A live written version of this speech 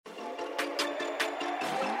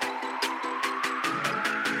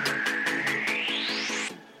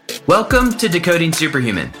Welcome to Decoding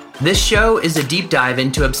Superhuman. This show is a deep dive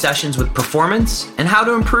into obsessions with performance and how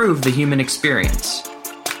to improve the human experience.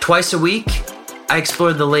 Twice a week, I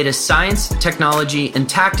explore the latest science, technology, and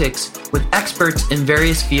tactics with experts in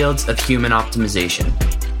various fields of human optimization.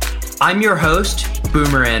 I'm your host,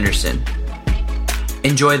 Boomer Anderson.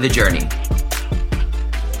 Enjoy the journey.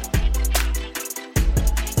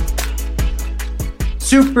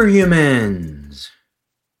 Superhumans!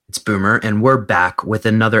 It's Boomer, and we're back with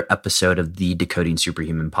another episode of the Decoding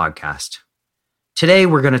Superhuman podcast. Today,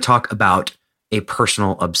 we're going to talk about a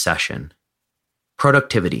personal obsession,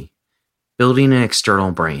 productivity, building an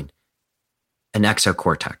external brain, an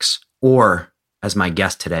exocortex, or, as my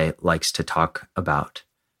guest today likes to talk about,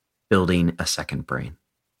 building a second brain.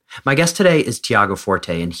 My guest today is Tiago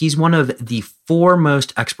Forte, and he's one of the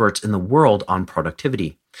foremost experts in the world on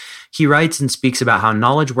productivity. He writes and speaks about how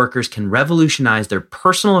knowledge workers can revolutionize their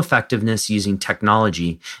personal effectiveness using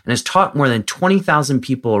technology, and has taught more than 20,000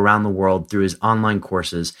 people around the world through his online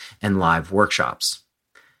courses and live workshops.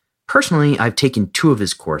 Personally, I've taken 2 of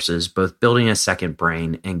his courses, both Building a Second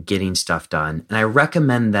Brain and Getting Stuff Done, and I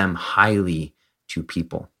recommend them highly to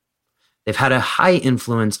people. They've had a high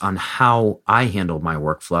influence on how I handle my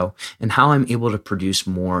workflow and how I'm able to produce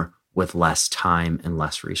more with less time and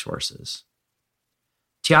less resources.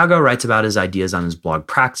 Tiago writes about his ideas on his blog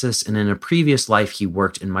Praxis, and in a previous life, he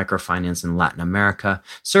worked in microfinance in Latin America,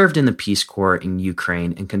 served in the Peace Corps in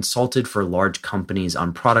Ukraine, and consulted for large companies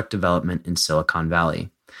on product development in Silicon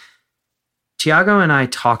Valley. Tiago and I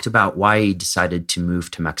talked about why he decided to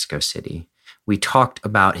move to Mexico City. We talked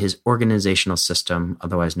about his organizational system,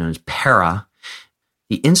 otherwise known as PARA,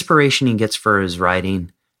 the inspiration he gets for his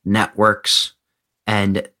writing, networks,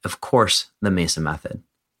 and, of course, the Mesa Method.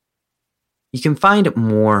 You can find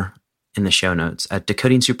more in the show notes at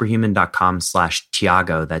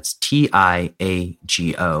decodingsuperhuman.com/Tiago. That's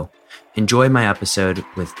Tiago. Enjoy my episode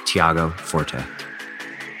with Tiago Forte.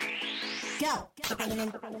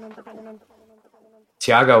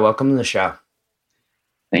 Tiago, welcome to the show.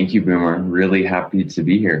 Thank you, Boomer. Really happy to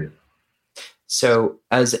be here. So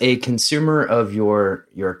as a consumer of your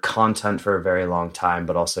content for a very long time,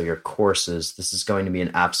 but also your courses, this is going to be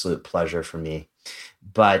an absolute pleasure for me.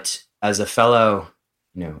 But as a fellow,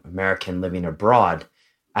 American living abroad,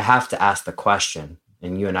 I have to ask the question,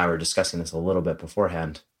 and you and I were discussing this a little bit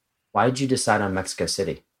beforehand. Why did you decide on Mexico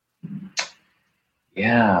City?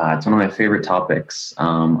 Yeah, it's one of my favorite topics.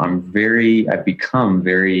 I've become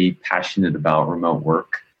very passionate about remote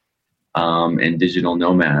work and digital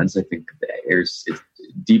nomads. I think it's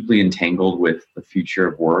deeply entangled with the future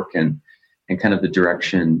of work and kind of the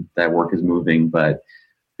direction that work is moving. But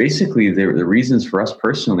basically, the reasons for us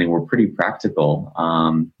personally were pretty practical.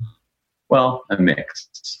 A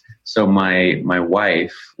mix. So my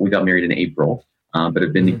wife, we got married in April, but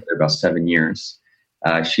have been together about 7 years.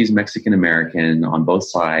 She's Mexican-American on both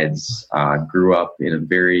sides, grew up in a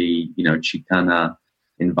very, Chicana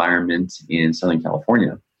environment in Southern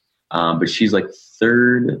California. But she's like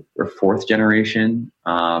 3rd or 4th generation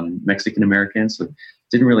Mexican-American, so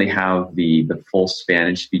didn't really have the full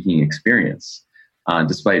Spanish-speaking experience,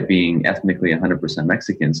 despite being ethnically 100%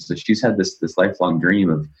 Mexican. So she's had this lifelong dream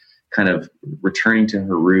of kind of returning to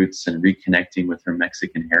her roots and reconnecting with her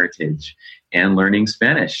Mexican heritage and learning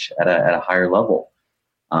Spanish at a higher level.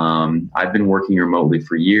 I've been working remotely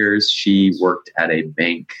for years. She worked at a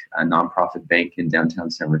bank, a nonprofit bank in downtown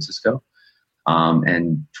San Francisco.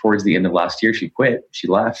 And towards the end of last year, she quit, she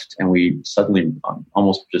left, and we suddenly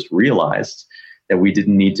almost just realized that we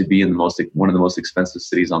didn't need to be in one of the most expensive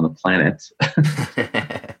cities on the planet.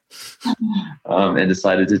 And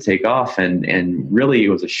decided to take off. And really, it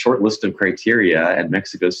was a short list of criteria, and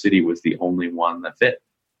Mexico City was the only one that fit.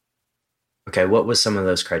 Okay, what was some of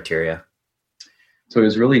those criteria? So it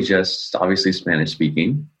was really just obviously Spanish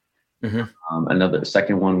speaking. Mm-hmm.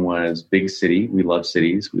 Second one was big city. We love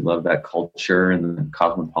cities. We love that culture and the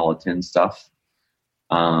cosmopolitan stuff.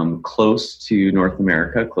 Close to North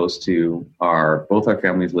America, close to both our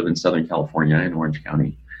families live in Southern California in Orange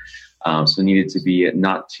County. So needed to be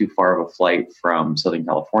not too far of a flight from Southern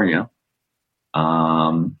California.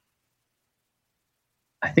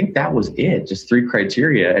 I think that was it, just 3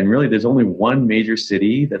 criteria. And really, there's only one major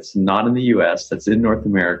city that's not in the U.S., that's in North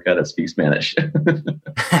America, that speaks Spanish.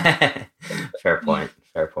 Fair point.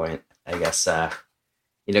 I guess,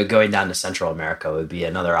 going down to Central America would be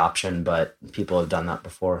another option, but people have done that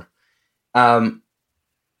before. Can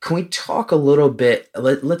we talk a little bit,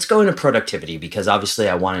 let's go into productivity, because obviously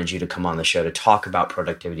I wanted you to come on the show to talk about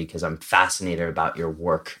productivity because I'm fascinated about your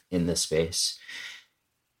work in this space.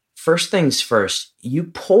 first things first, you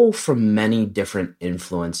pull from many different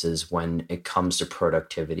influences when it comes to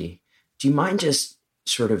productivity. Do you mind just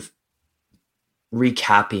sort of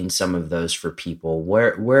recapping some of those for people?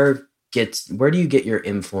 Where do you get your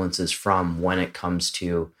influences from when it comes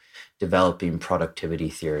to developing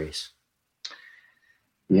productivity theories?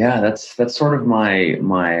 Yeah, that's sort of my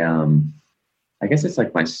I guess it's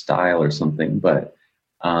like my style or something, but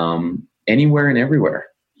anywhere and everywhere.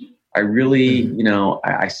 I really,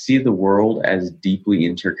 I see the world as deeply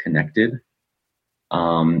interconnected,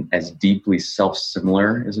 as deeply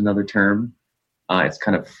self-similar is another term. It's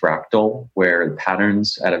kind of fractal, where the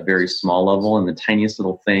patterns at a very small level and the tiniest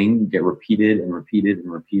little thing get repeated and repeated and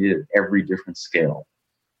repeated at every different scale.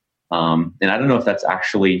 And I don't know if that's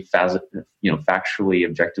actually factually,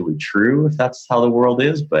 objectively true, if that's how the world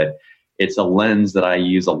is, but it's a lens that I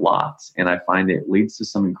use a lot, and I find it leads to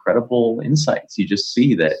some incredible insights. You just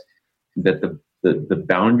see that the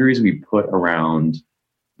boundaries we put around,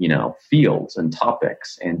 fields and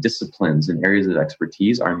topics and disciplines and areas of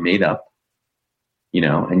expertise are made up,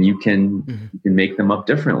 and you can make them up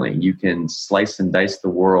differently. You can slice and dice the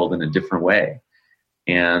world in a different way.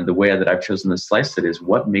 And the way that I've chosen to slice it is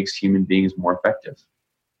what makes human beings more effective?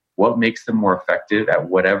 What makes them more effective at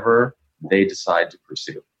whatever they decide to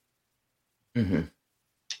pursue? Mm-hmm.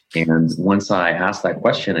 And once I ask that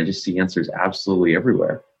question, I just see answers absolutely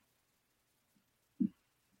everywhere.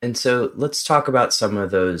 And so let's talk about some of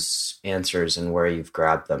those answers and where you've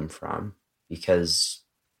grabbed them from, because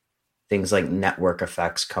things like network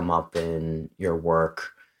effects come up in your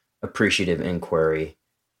work, appreciative inquiry.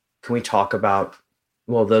 Can we talk about,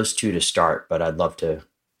 those two to start, but I'd love to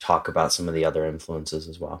talk about some of the other influences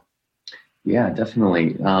as well. Yeah,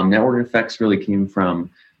 definitely. Network effects really came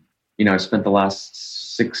from, I spent the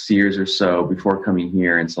last 6 years or so before coming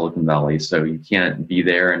here in Silicon Valley. So you can't be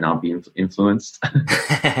there and not be influenced.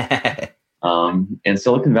 And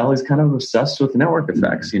Silicon Valley is kind of obsessed with network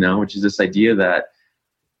effects, which is this idea that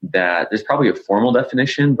there's probably a formal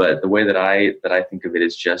definition, but the way that I think of it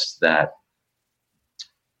is just that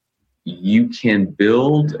you can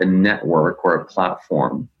build a network or a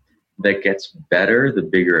platform that gets better the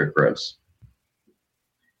bigger it grows.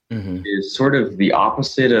 Mm-hmm. Is sort of the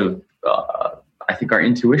opposite of I think our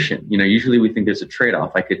intuition. Usually we think there's a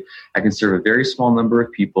trade-off. I can serve a very small number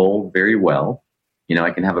of people very well. I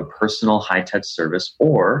can have a personal high-touch service,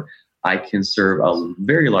 or I can serve a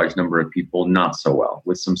very large number of people not so well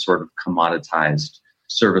with some sort of commoditized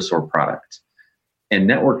service or product. And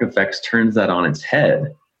network effects turns that on its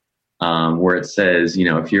head, where it says,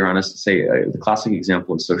 if you're on the classic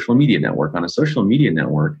example of social media network, on a social media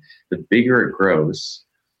network, the bigger it grows,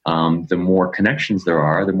 the more connections there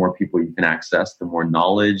are, the more people you can access, the more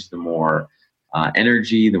knowledge, the more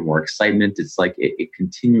energy, the more excitement. It's like it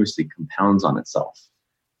continuously compounds on itself.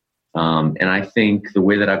 And I think the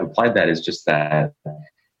way that I've applied that is just that,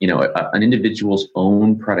 an individual's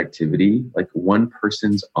own productivity, like one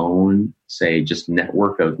person's own, say, just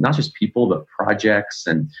network of not just people, but projects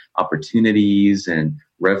and opportunities and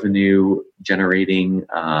revenue generating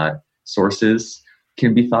sources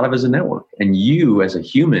can be thought of as a network. And you as a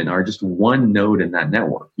human are just one node in that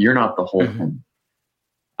network. You're not the whole thing,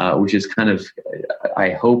 which is kind of,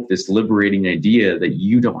 I hope, this liberating idea that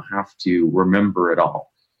you don't have to remember it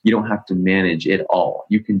all. You don't have to manage it all.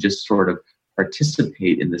 You can just sort of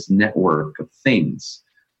participate in this network of things,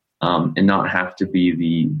 and not have to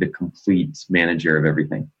be the complete manager of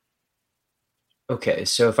everything. Okay,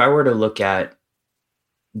 so if I were to look at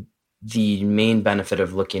the main benefit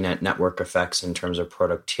of looking at network effects in terms of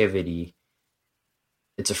productivity,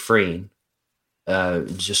 it's a freeing,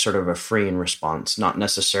 just sort of a freeing response, not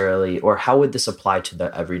necessarily, or how would this apply to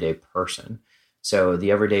the everyday person? So the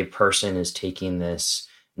everyday person is taking this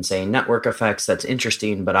and saying network effects, that's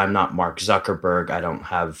interesting, but I'm not Mark Zuckerberg. I don't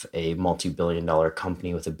have a multi-billion-dollar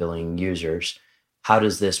company with 1 billion users. How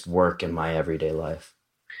does this work in my everyday life?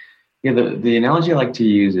 Yeah, the analogy I like to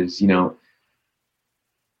use is,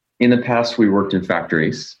 in the past we worked in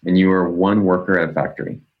factories and you were one worker at a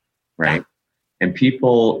factory, right? And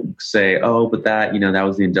people say, oh, but that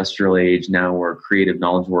was the industrial age. Now we're creative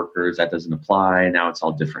knowledge workers. That doesn't apply. Now it's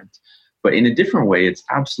all different. But in a different way, it's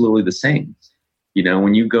absolutely the same.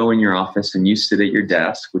 When you go in your office and you sit at your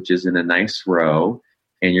desk, which is in a nice row,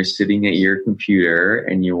 and you're sitting at your computer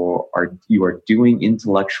and you are doing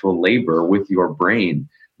intellectual labor with your brain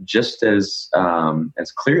just as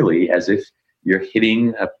clearly as if you're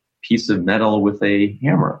hitting a piece of metal with a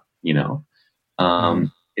hammer.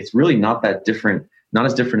 It's really not that different, not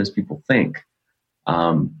as different as people think.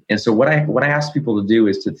 And so what I ask people to do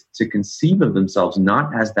is to conceive of themselves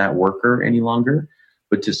not as that worker any longer,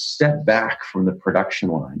 but to step back from the production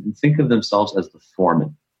line and think of themselves as the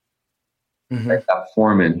foreman. Mm-hmm. Right? That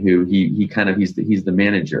foreman who he's the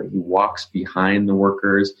manager. He walks behind the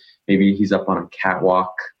workers. Maybe he's up on a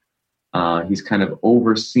catwalk. He's kind of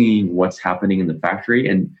overseeing what's happening in the factory,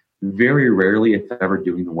 and very rarely, if ever,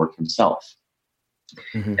 doing the work himself.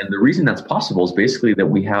 Mm-hmm. And the reason that's possible is basically that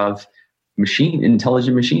we have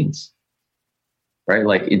intelligent machines, right?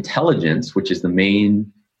 Like intelligence, which is the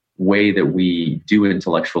main way that we do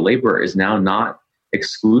intellectual labor, is now not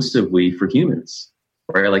exclusively for humans,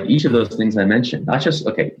 right? Like each of those things I mentioned, not just,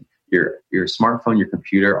 okay, your smartphone, your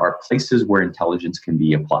computer are places where intelligence can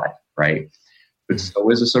be applied, right? But so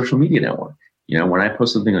is a social media network. You know, when I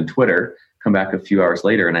post something on Twitter, come back a few hours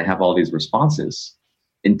later and I have all these responses,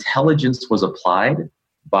 intelligence was applied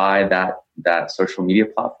by that social media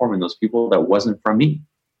platform and those people that wasn't from me,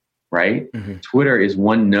 right? Mm-hmm. Twitter is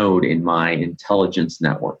one node in my intelligence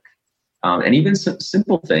network. And even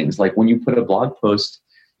simple things like when you put a blog post,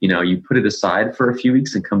 you know, you put it aside for a few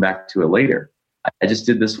weeks and come back to it later. I just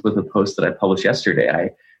did this with a post that I published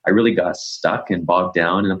yesterday. I really got stuck and bogged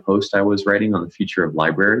down in a post I was writing on the future of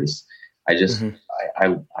libraries. I just,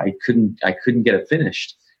 I couldn't get it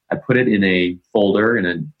finished. I put it in a folder in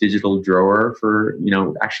a digital drawer for, you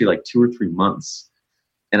know, actually like 2 or 3 months.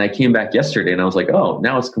 And I came back yesterday and I was like, oh,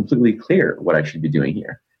 now it's completely clear what I should be doing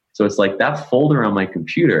here. So it's like that folder on my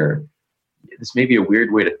computer, this may be a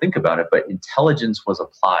weird way to think about it, but intelligence was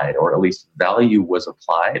applied, or at least value was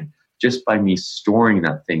applied just by me storing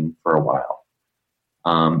that thing for a while.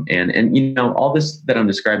 And you know, all this that I'm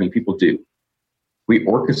describing, people do. We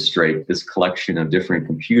orchestrate this collection of different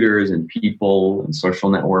computers and people and social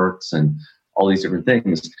networks and all these different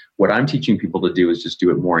things. What I'm teaching people to do is just do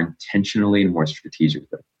it more intentionally and more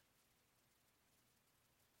strategically.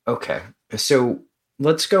 Okay. So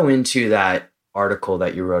let's go into that article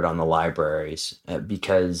that you wrote on the libraries,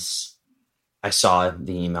 because I saw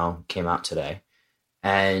the email came out today.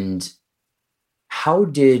 And how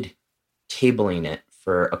did tabling it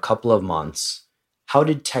for a couple of months, how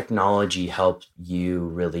did technology help you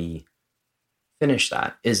really finish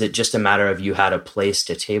that? Is it just a matter of you had a place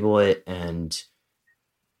to table it and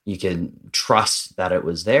you can trust that it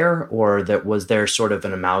was there, or that was there sort of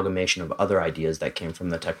an amalgamation of other ideas that came from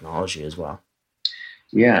the technology as well?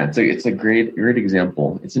 Yeah, it's a great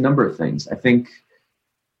example. It's a number of things. I think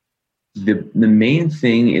the main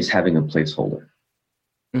thing is having a placeholder,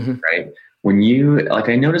 right? When you, like,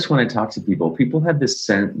 I notice when I talk to people have this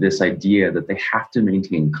idea that they have to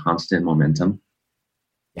maintain constant momentum.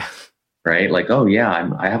 Yeah. Right? Like, oh yeah,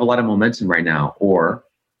 I have a lot of momentum right now, or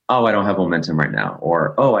oh, I don't have momentum right now,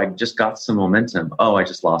 or oh, I just got some momentum. Oh, I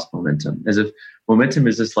just lost momentum. As if momentum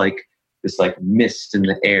is this mist in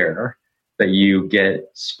the air that you get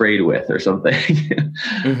sprayed with or something.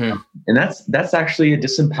 And that's actually a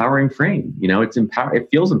disempowering frame. You know, it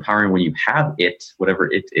feels empowering when you have it,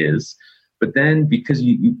 whatever it is. But then because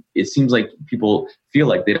it seems like people feel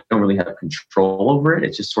like they don't really have control over it.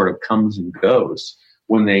 It just sort of comes and goes.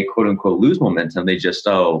 When they quote unquote lose momentum, they just,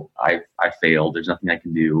 oh, I failed. There's nothing I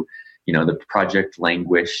can do. You know, the project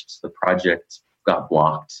languished, the project got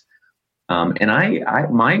blocked. And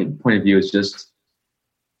my point of view is just,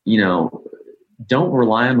 you know, don't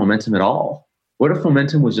rely on momentum at all. What if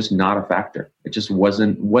momentum was just not a factor? It just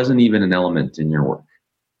wasn't even an element in your work.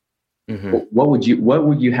 What would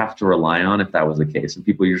you have to rely on if that was the case? And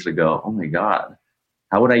people usually go, oh my God,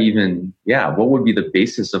 how would I even, what would be the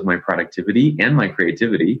basis of my productivity and my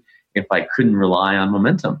creativity if I couldn't rely on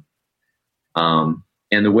momentum?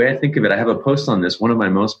 And the way I think of it, I have a post on this, one of my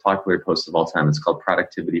most popular posts of all time. It's called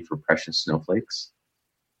Productivity for Precious Snowflakes.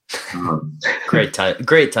 Great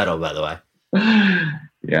title, by the way.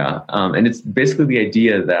 Yeah. And it's basically the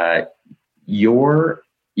idea that your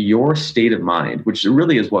state of mind, which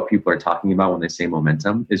really is what people are talking about when they say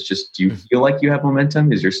momentum, is just, do you feel like you have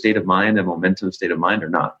momentum? Is your state of mind a momentum state of mind or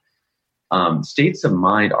not? States of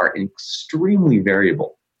mind are extremely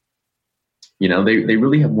variable. You know, they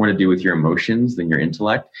really have more to do with your emotions than your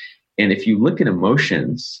intellect. And if you look at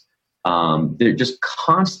emotions, they're just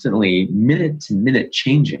constantly minute to minute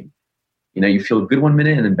changing. You know, you feel good one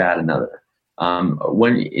minute and then bad another.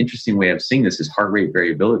 One interesting way of seeing this is heart rate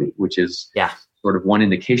variability, which is sort of one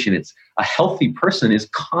indication. It's a healthy person is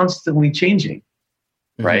constantly changing,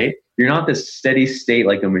 right? You're not this steady state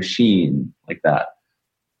like a machine like that.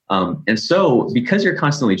 And so because you're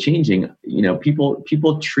constantly changing, you know, people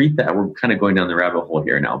treat that. We're kind of going down the rabbit hole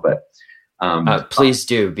here now, but please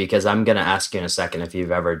do, because I'm going to ask you in a second if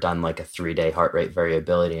you've ever done like a 3-day heart rate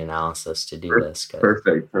variability analysis to do this.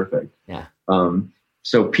 Perfect. Yeah.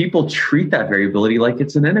 So people treat that variability like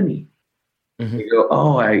it's an enemy. You go,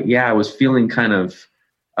 oh, I was feeling kind of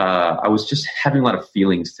I was just having a lot of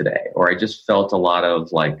feelings today, or I just felt a lot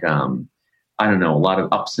of like, I don't know, a lot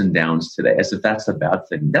of ups and downs today, as if that's a bad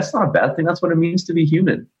thing. That's not a bad thing. That's what it means to be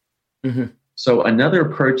human. Mm-hmm. So another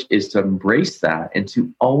approach is to embrace that and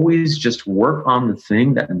to always just work on the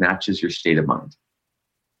thing that matches your state of mind.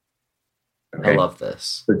 Okay? I love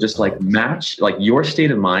this. So just like match like your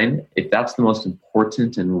state of mind. If that's the most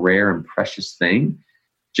important and rare and precious thing,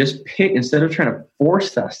 just pick, instead of trying to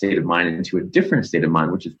force that state of mind into a different state of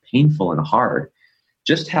mind, which is painful and hard,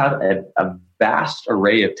 just have a vast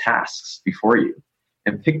array of tasks before you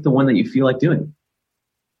and pick the one that you feel like doing.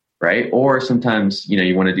 Right? Or sometimes,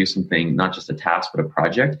 you want to do something, not just a task, but a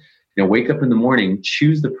project. Wake up in the morning,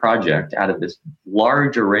 choose the project out of this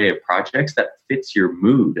large array of projects that fits your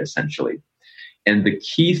mood, essentially. And the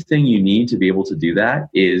key thing you need to be able to do that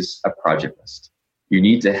is a project list. You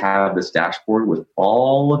need to have this dashboard with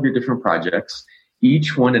all of your different projects,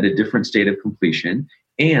 each one at a different state of completion,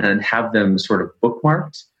 and have them sort of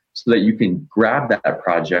bookmarked so that you can grab that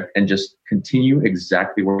project and just continue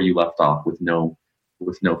exactly where you left off with no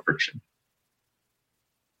friction.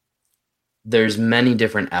 There's many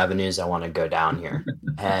different avenues I want to go down here.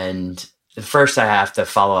 And first I have to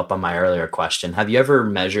follow up on my earlier question. Have you ever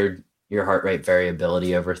measured your heart rate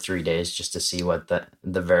variability over 3 days just to see what the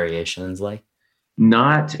variation is like?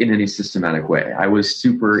 Not in any systematic way. I was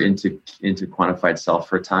super into quantified self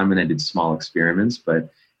for a time, and I did small experiments,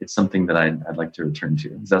 but it's something that I'd like to return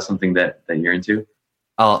to. Is that something that you're into?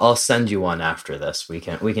 I'll send you one after this. We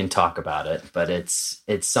can talk about it, but it's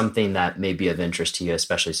something that may be of interest to you,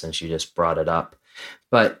 especially since you just brought it up.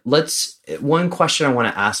 But one question I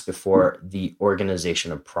want to ask before the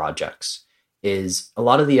organization of projects is, a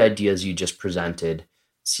lot of the ideas you just presented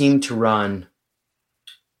seem to run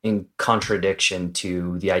in contradiction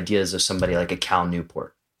to the ideas of somebody like a Cal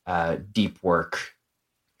Newport, deep work,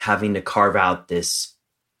 having to carve out this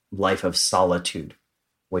life of solitude,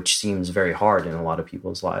 which seems very hard in a lot of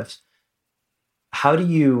people's lives. How do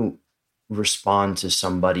you respond to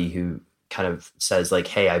somebody who kind of says like,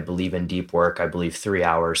 hey, I believe in deep work. I believe 3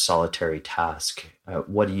 hours solitary task.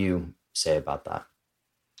 What do you say about that?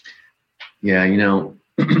 Yeah,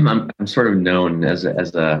 I'm sort of known as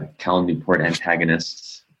a Cal Newport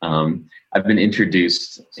antagonist. I've been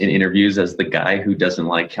introduced in interviews as the guy who doesn't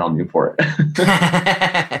like Cal Newport.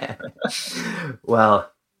 Well,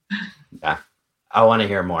 yeah. I want to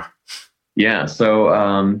hear more. Yeah. So,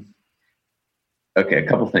 okay, a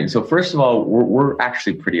couple things. So first of all, we're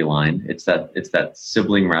actually pretty aligned. It's that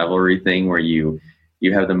sibling rivalry thing where you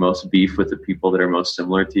have the most beef with the people that are most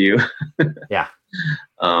similar to you. Yeah.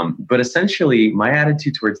 But essentially, my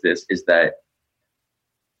attitude towards this is that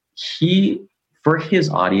for his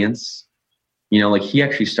audience, he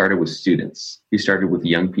actually started with students. He started with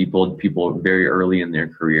young people very early in their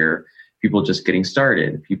career. People just getting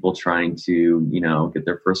started, people trying to, get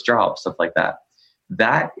their first job, stuff like that.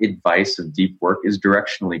 That advice of deep work is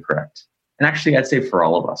directionally correct. And actually, I'd say for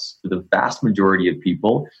all of us, for the vast majority of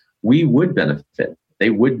people, we would benefit.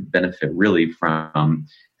 They would benefit really from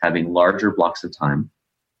having larger blocks of time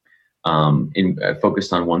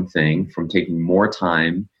focused on one thing, from taking more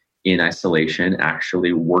time in isolation,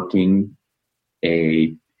 actually working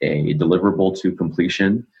a deliverable to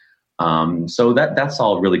completion. So that's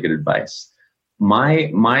all really good advice.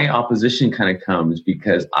 My opposition kind of comes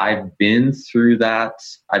because I've been through that.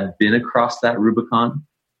 I've been across that Rubicon.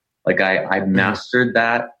 Like I mastered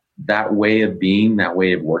that way of being, that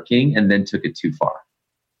way of working, and then took it too far.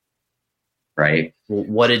 Right?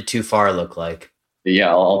 What did too far look like? Yeah,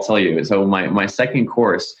 I'll tell you. So my second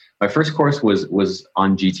course, my first course was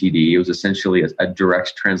on GTD. It was essentially a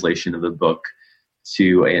direct translation of the book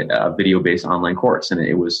to a video-based online course, and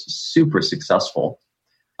it was super successful.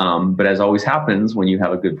 But as always happens when you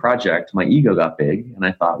have a good project, my ego got big, and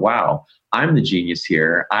I thought, wow, I'm the genius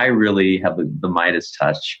here. I really have the Midas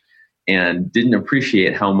touch, and didn't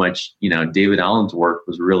appreciate how much David Allen's work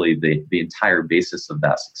was really the entire basis of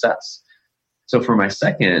that success. So for my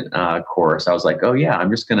second course, I was like, oh yeah,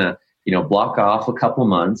 I'm just gonna block off a couple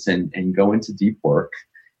months and go into deep work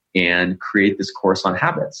and create this course on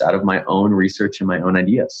habits out of my own research and my own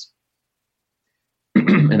ideas.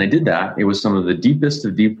 And I did that. It was some of the deepest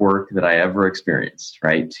of deep work that I ever experienced,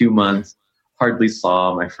 right? 2 months, hardly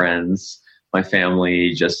saw my friends, my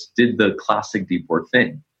family, just did the classic deep work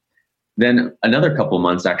thing. Then another couple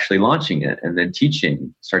months actually launching it, and then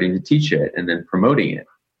starting to teach it, and then promoting it.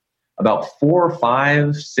 About 4,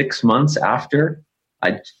 5, 6 months after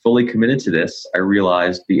I fully committed to this, I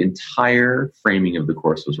realized the entire framing of the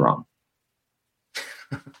course was wrong.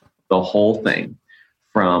 The whole thing,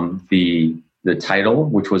 from the title,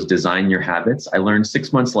 which was Design Your Habits. I learned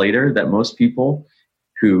 6 months later that most people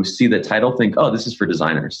who see the title, think, oh, this is for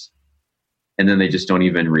designers. And then they just don't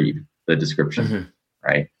even read the description,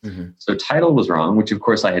 right? So title was wrong, which of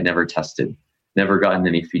course I had never tested, never gotten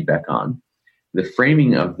any feedback on. The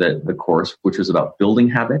framing of the course, which was about building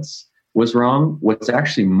habits, was wrong. What's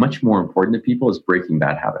actually much more important to people is breaking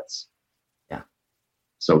bad habits. Yeah.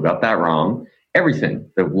 So got that wrong. Everything,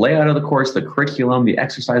 the layout of the course, the curriculum, the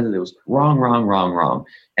exercises, it was wrong.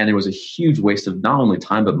 And there was a huge waste of not only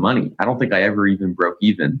time, but money. I don't think I ever even broke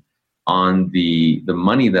even on the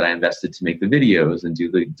money that I invested to make the videos and do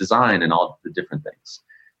the design and all the different things.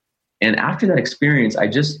 And after that experience, I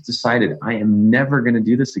just decided I am never going to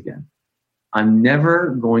do this again. I'm never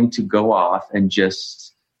going to go off and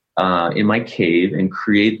just in my cave and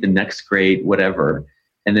create the next great whatever,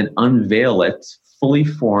 and then unveil it fully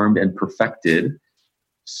formed and perfected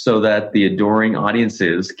so that the adoring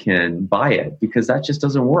audiences can buy it, because that just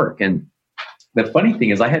doesn't work. And the funny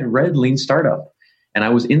thing is I had read Lean Startup and I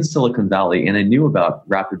was in Silicon Valley and I knew about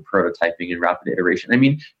rapid prototyping and rapid iteration. I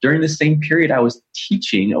mean, during the same period, I was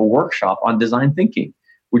teaching a workshop on design thinking,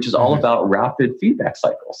 which is all about rapid feedback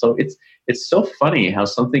cycles. So it's so funny how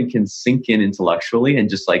something can sink in intellectually and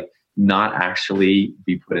just like not actually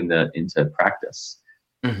be put into practice.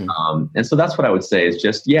 And so that's what I would say is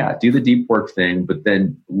just, do the deep work thing, but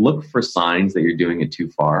then look for signs that you're doing it too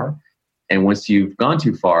far. And once you've gone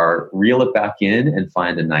too far, reel it back in and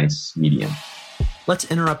find a nice medium. Let's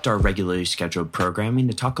interrupt our regularly scheduled programming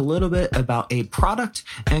to talk a little bit about a product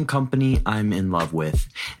and company I'm in love with,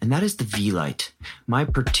 and that is the V-Lite. My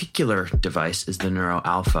particular device is the Neuro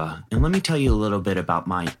Alpha, and let me tell you a little bit about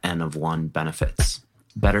my N of 1 benefits.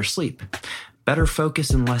 Better sleep, better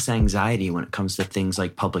focus and less anxiety when it comes to things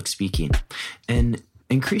like public speaking, and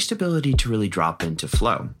increased ability to really drop into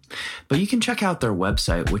flow. But you can check out their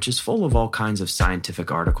website, which is full of all kinds of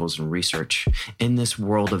scientific articles and research in this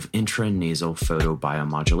world of intranasal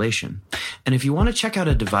photobiomodulation. And if you want to check out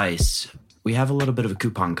a device, we have a little bit of a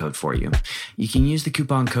coupon code for you. You can use the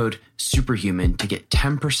coupon code SUPERHUMAN to get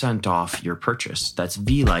 10% off your purchase. That's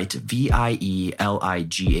VLIGHT,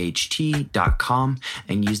 VIELIGHT.com,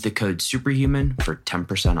 and use the code SUPERHUMAN for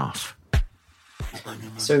 10% off.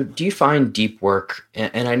 So do you find deep work,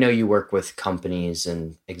 and I know you work with companies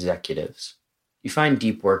and executives, you find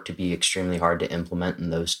deep work to be extremely hard to implement in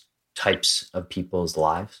those types of people's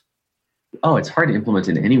lives? Oh, it's hard to implement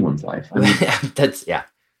in anyone's life. I mean,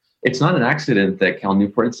 it's not an accident that Cal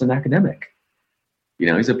Newport's an academic. You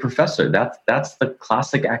know, he's a professor. That's the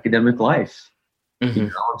classic academic life. You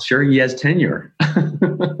know, I'm sure he has tenure.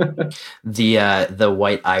 The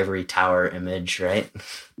white ivory tower image, right?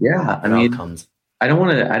 Yeah, I mean, I don't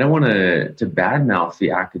want to badmouth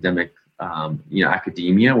the academic,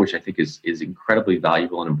 academia, which I think is incredibly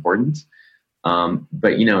valuable and important.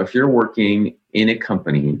 But if you're working in a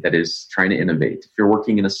company that is trying to innovate, if you're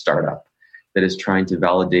working in a startup that is trying to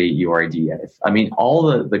validate your idea,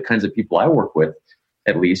 all the kinds of people I work with,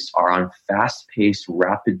 at least, are on fast-paced,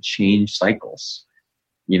 rapid change cycles.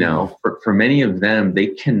 For many of them, they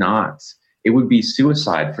cannot. It would be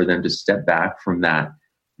suicide for them to step back from that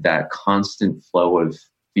constant flow of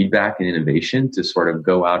feedback and innovation to sort of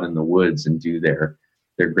go out in the woods and do their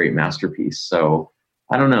great masterpiece. So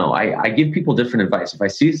I don't know. I give people different advice. If I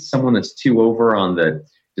see someone that's too over on the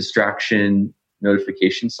distraction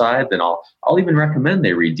notification side, then I'll even recommend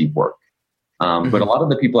they read deep work. But a lot of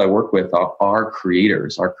the people I work with are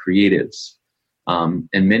creators, are creatives.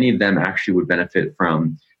 And many of them actually would benefit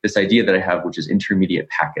from this idea that I have, which is intermediate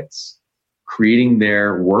packets, creating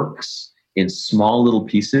their works in small little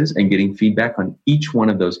pieces and getting feedback on each one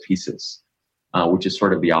of those pieces, which is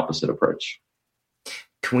sort of the opposite approach.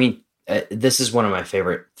 This is one of my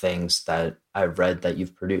favorite things that I've read that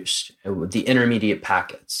you've produced, the intermediate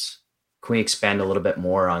packets. Can we expand a little bit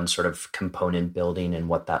more on sort of component building and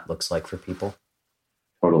what that looks like for people?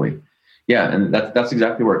 Totally. Yeah. And that's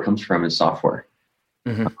exactly where it comes from, is software.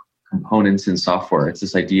 Components in software. It's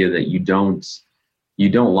this idea that you don't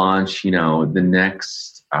launch, the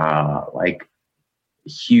next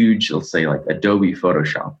huge, let's say like Adobe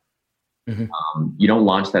Photoshop. You don't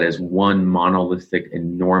launch that as one monolithic,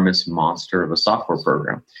 enormous monster of a software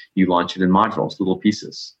program. You launch it in modules, little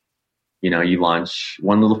pieces. You launch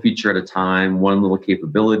one little feature at a time, one little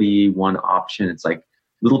capability, one option. It's like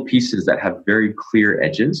little pieces that have very clear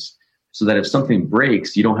edges, so that if something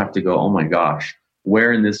breaks, you don't have to go, oh my gosh,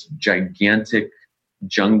 where in this gigantic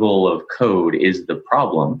jungle of code is the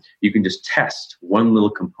problem? You can just test one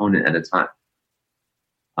little component at a time,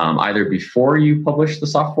 either before you publish the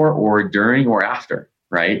software or during or after,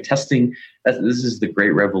 right? Testing, this is the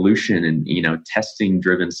great revolution in,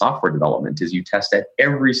 testing-driven software development, is you test at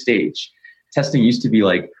every stage. Testing used to be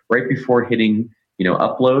like right before hitting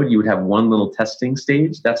upload, you would have one little testing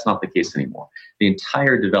stage. That's not the case anymore. The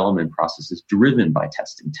entire development process is driven by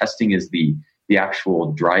testing. Testing is the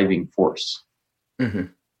actual driving force. Mm-hmm.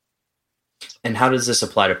 And how does this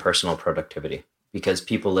apply to personal productivity? Because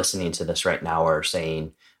people listening to this right now are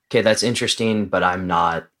saying, okay, that's interesting, but I'm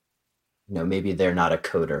not, maybe they're not a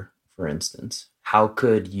coder, for instance. How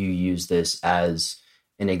could you use this as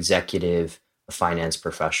an executive, a finance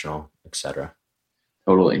professional, et cetera?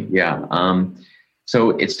 Totally. Yeah.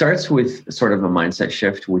 So it starts with sort of a mindset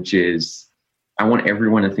shift, which is I want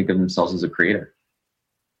everyone to think of themselves as a creator.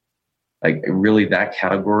 Like really that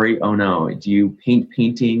category. Oh no, do you paint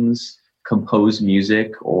paintings, compose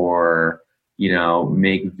music, or,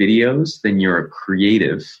 make videos? Then you're a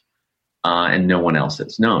creative and no one else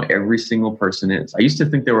is. No, every single person is. I used to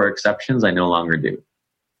think there were exceptions. I no longer do.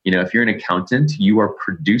 If you're an accountant, you are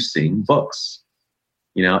producing books,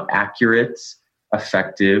 accurate,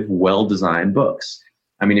 effective, well-designed books.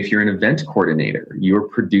 I mean, if you're an event coordinator, you're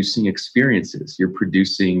producing experiences, you're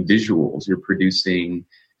producing visuals, you're producing,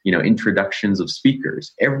 introductions of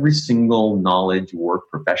speakers. Every single knowledge work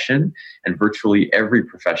profession, and virtually every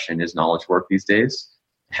profession is knowledge work these days,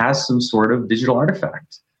 has some sort of digital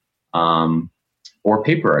artifact or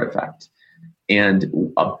paper artifact.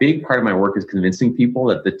 And a big part of my work is convincing people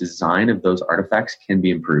that the design of those artifacts can be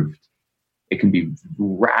improved. It can be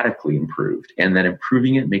radically improved, and that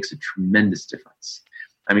improving it makes a tremendous difference.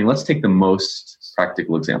 I mean, let's take the most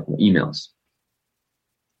practical example, emails.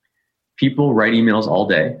 People write emails all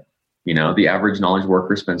day. The average knowledge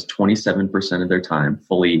worker spends 27% of their time,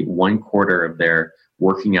 fully 1/4 of their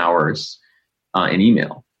working hours in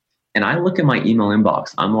email. And I look at my email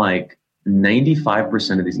inbox, I'm like,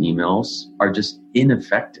 95% of these emails are just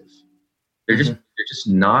ineffective. They're just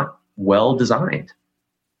not well designed.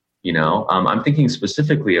 I'm thinking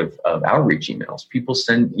specifically of outreach emails. People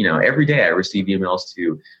send, every day I receive emails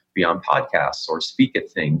to be on podcasts or speak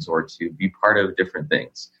at things or to be part of different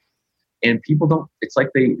things. And people don't, it's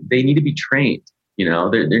like they need to be trained.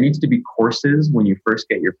 There needs to be courses when you first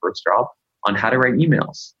get your first job on how to write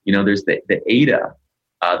emails. There's the AIDA,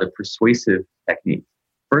 the persuasive technique.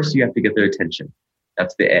 First, you have to get their attention.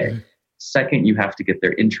 That's the A. Second, you have to get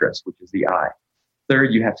their interest, which is the I.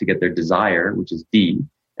 Third, you have to get their desire, which is D.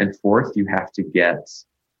 And fourth, you have to get,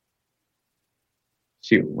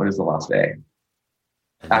 what is the last A?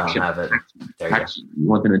 Action. Action. You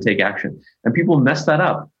want them to take action. And people mess that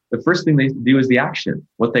up. The first thing they do is the action,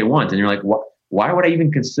 what they want. And you're like, why would I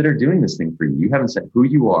even consider doing this thing for you? You haven't said who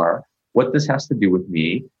you are, what this has to do with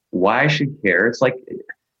me, why I should care. It's like,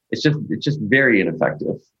 it's just very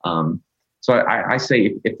ineffective. So I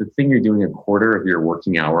say if the thing you're doing 1/4 of your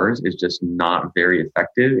working hours is just not very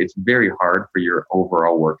effective, it's very hard for your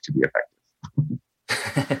overall work to be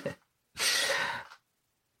effective.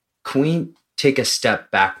 Can we take a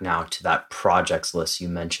step back now to that projects list you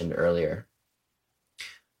mentioned earlier?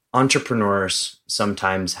 Entrepreneurs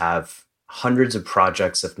sometimes have hundreds of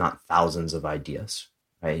projects, if not thousands of ideas,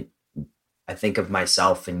 right? I think of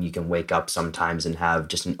myself, and you can wake up sometimes and have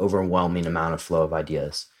just an overwhelming amount of flow of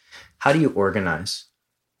ideas. How do you organize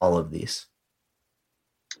all of these?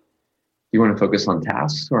 You want to focus on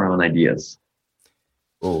tasks or on ideas?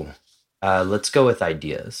 Let's go with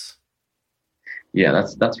ideas. Yeah,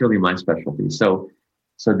 that's really my specialty. So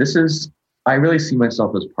this is, I really see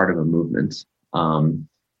myself as part of a movement.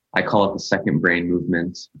 I call it the second brain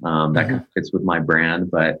movement. That kind of fits with my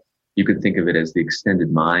brand, but you could think of it as the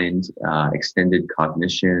extended mind, extended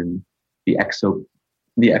cognition, the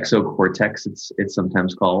exocortex, it's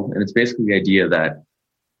sometimes called. And it's basically the idea that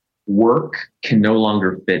work can no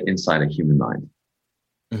longer fit inside a human mind.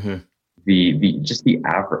 Mm-hmm. The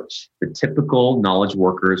average, the typical knowledge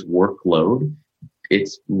worker's workload,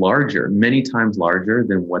 it's larger, many times larger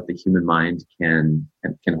than what the human mind can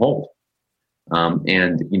hold.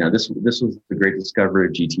 This was the great discovery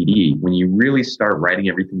of GTD. When you really start writing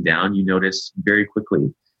everything down, you notice very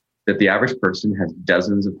quickly that the average person has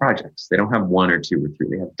dozens of projects. They don't have one or two or three;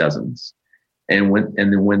 they have dozens. And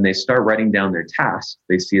then when they start writing down their tasks,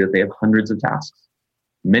 they see that they have hundreds of tasks,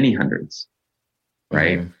 many hundreds,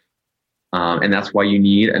 right? Mm-hmm. And that's why you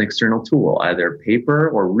need an external tool, either paper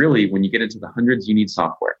or really, when you get into the hundreds, you need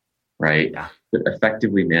software, right? Yeah. To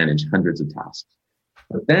effectively manage hundreds of tasks.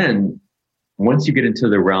 But then once you get into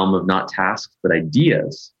the realm of not tasks, but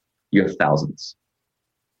ideas, you have thousands.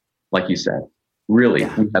 Like you said, really,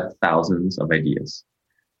 we have thousands of ideas.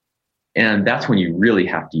 And that's when you really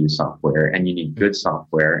have to use software, and you need good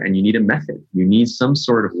software, and you need a method. You need some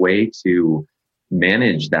sort of way to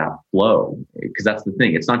manage that flow, because that's the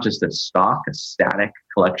thing. It's not just a static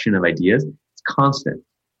collection of ideas. It's constant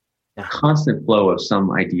flow of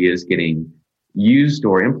some ideas getting used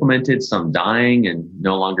or implemented, some dying and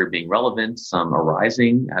no longer being relevant, some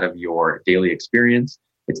arising out of your daily experience.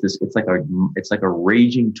 It's like a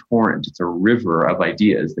raging torrent. It's a river of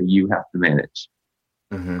ideas that you have to manage.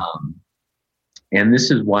 Mm-hmm. And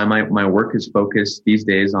this is why my work is focused these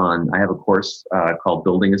days on, I have a course called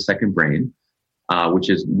Building a Second Brain, which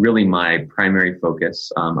is really my primary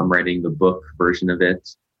focus. I'm writing the book version of it.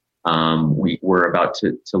 We're about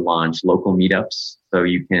to launch local meetups, so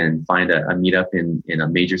you can find a meetup in a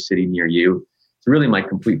major city near you. It's really my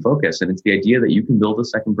complete focus, and it's the idea that you can build a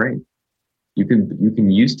second brain. You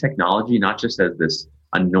can use technology not just as this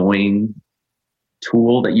annoying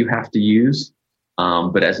tool that you have to use,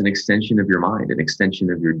 but as an extension of your mind, an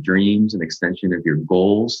extension of your dreams, an extension of your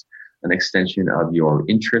goals, an extension of your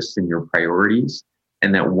interests and your priorities.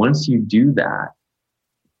 And that once you do that,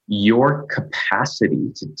 your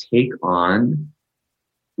capacity to take on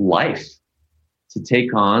life, to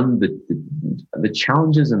take on the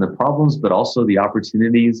challenges and the problems, but also the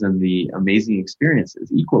opportunities and the amazing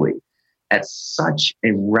experiences equally, at such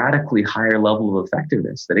a radically higher level of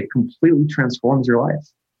effectiveness that it completely transforms your life.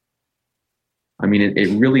 I mean, it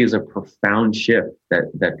really is a profound shift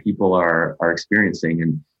that people are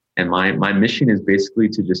experiencing. And my mission is basically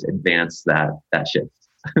to just advance that shift.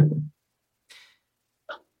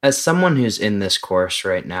 As someone who's in this course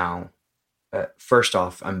right now, first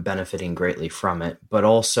off, I'm benefiting greatly from it, but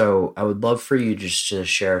also I would love for you just to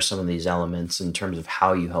share some of these elements in terms of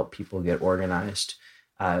how you help people get organized.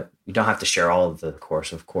 You don't have to share all of the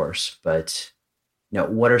course, of course, but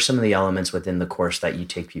what are some of the elements within the course that you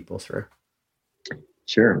take people through?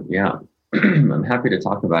 Sure. Yeah. I'm happy to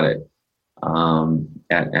talk about it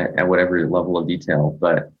at whatever level of detail,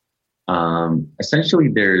 but essentially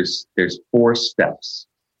there's 4 steps,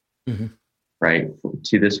 mm-hmm. right?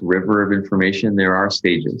 To this river of information, there are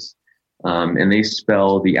stages, and they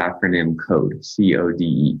spell the acronym CODE,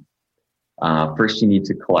 CODE. First, you need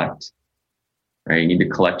to collect, right? You need to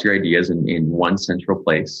collect your ideas in one central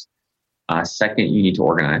place. Second, you need to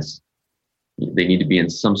organize. They need to be in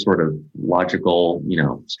some sort of logical,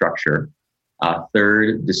 structure.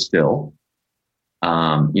 Third, distill.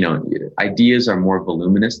 Ideas are more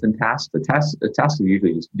voluminous than tasks. The task is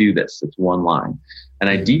usually just do this. It's one line. An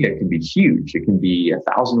idea can be huge. It can be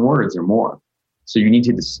 1,000 words or more. So you need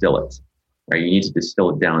to distill it, right? You need to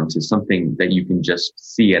distill it down to something that you can just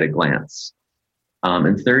see at a glance.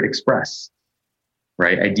 And third, express,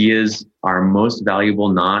 right? Ideas are most valuable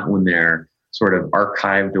not when they're sort of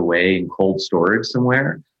archived away in cold storage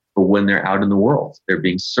somewhere, but when they're out in the world. They're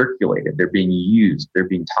being circulated, they're being used, they're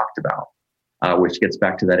being talked about, which gets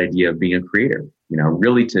back to that idea of being a creator.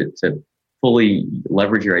 Really to fully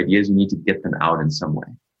leverage your ideas, you need to get them out in some way.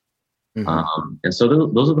 Mm-hmm. And so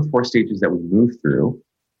those are the 4 stages that we move through.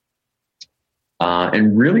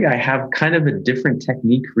 And really, I have kind of a different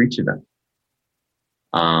technique for each of them.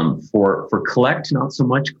 For collect, not so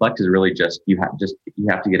much. Collect is really just you have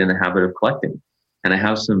to get in the habit of collecting, and I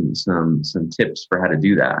have some tips for how to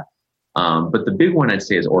do that. But the big one I'd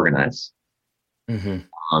say is organize. Mm-hmm.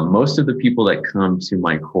 Most of the people that come to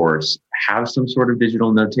my course have some sort of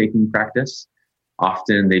digital note-taking practice.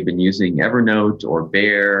 Often they've been using Evernote or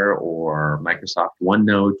Bear or Microsoft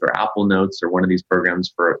OneNote or Apple Notes or one of these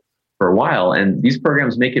programs for a while, and these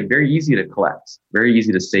programs make it very easy to collect, very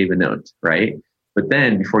easy to save a note, right? But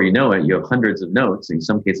then before you know it, you have hundreds of notes, in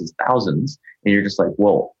some cases thousands, and you're just like,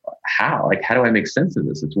 well, how? How do I make sense of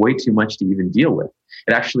this? It's way too much to even deal with.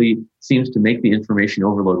 It actually seems to make the information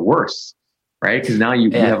overload worse, right? Because now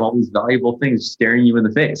you have all these valuable things staring you in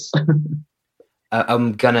the face.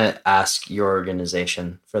 I'm going to ask your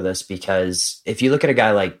organization for this, because if you look at a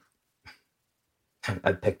guy like,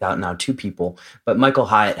 I've picked out now 2 people, but Michael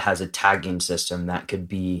Hyatt has a tagging system that could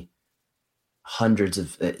be hundreds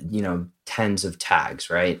of, tens of tags,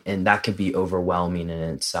 right? And that could be overwhelming in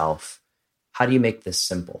itself. How do you make this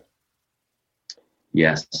simple?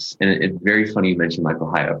 Yes. And it's very funny you mentioned Michael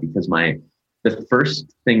Hyatt, because the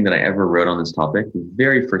first thing that I ever wrote on this topic, the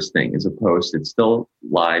very first thing, is a post. It's still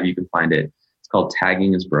live. You can find it. It's called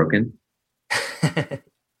Tagging is Broken. And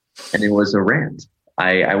it was a rant.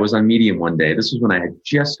 I was on Medium one day. This was when I had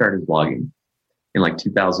just started blogging in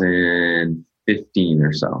 2015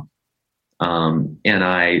 or so. And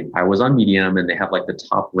I was on Medium, and they have the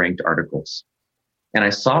top ranked articles. And I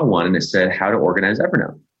saw one, and it said how to organize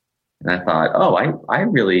Evernote. And I thought, oh, I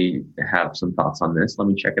really have some thoughts on this. Let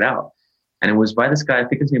me check it out. And it was by this guy, I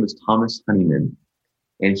think his name was Thomas Honeyman.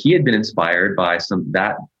 And he had been inspired by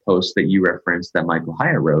that post that you referenced that Michael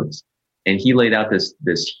Hyatt wrote. And he laid out this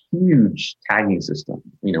huge tagging system,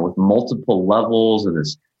 with multiple levels and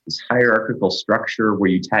this hierarchical structure where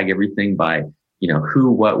you tag everything by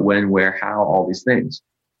who, what, when, where, how, all these things.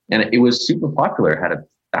 And it was super popular. It had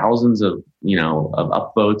thousands of, of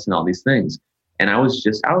upvotes and all these things. And I was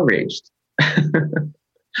just outraged.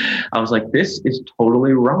 I was like, this is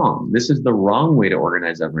totally wrong. This is the wrong way to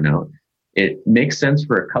organize Evernote. It makes sense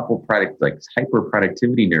for a couple hyper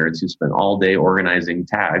productivity nerds who spend all day organizing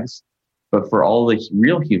tags. But for all the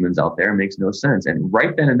real humans out there, it makes no sense. And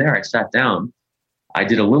right then and there, I sat down. I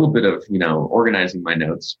did a little bit of, organizing my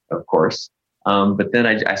notes, of course. But then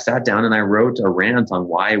I sat down and I wrote a rant on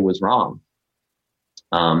why it was wrong.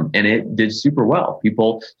 And it did super well.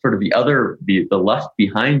 People, sort of the left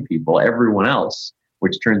behind people, everyone else,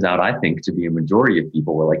 which turns out, I think, to be a majority of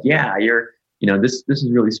people, were like, yeah, this is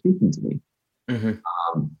really speaking to me.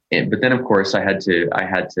 Mm-hmm. But then, of course, I had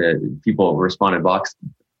to. People responded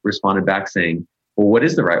back saying, well, what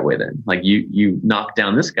is the right way then? Like, you knocked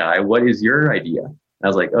down this guy. What is your idea? I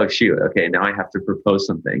was like, oh, shoot. Okay, now I have to propose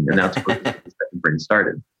something. And that's where the second brain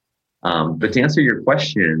started. But to answer your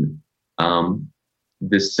question,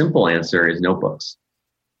 the simple answer is notebooks.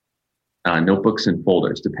 Notebooks and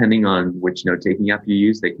folders. Depending on which note-taking app you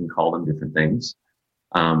use, they can call them different things.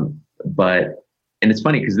 And it's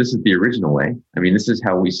funny because this is the original way. I mean, this is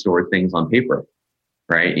how we store things on paper,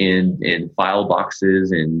 right? In file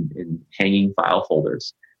boxes and in hanging file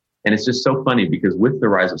folders. And it's just so funny because with the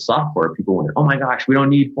rise of software, people went, oh my gosh, we don't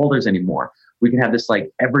need folders anymore. We can have this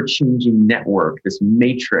like ever-changing network, this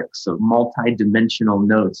matrix of multi-dimensional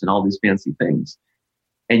notes and all these fancy things.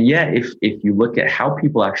 And yet, if you look at how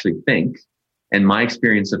people actually think, and my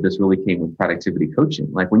experience of this really came with productivity coaching,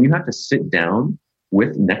 like when you have to sit down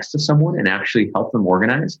next to someone and actually help them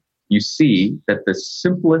organize, you see that the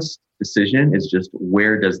simplest decision is just,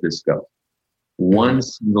 where does this go? One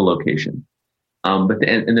single location. And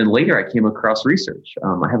then later I came across research.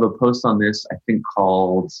 I have a post on this, I think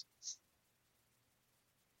called,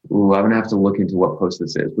 I'm going to have to look into what post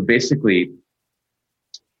this is, but basically,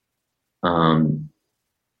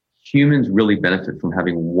 humans really benefit from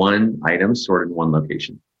having one item stored in one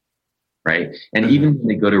location, right? And even when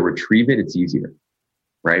they go to retrieve it, it's easier,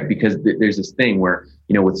 right? Because there's this thing where,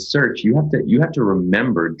 with search, you have to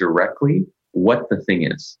remember directly what the thing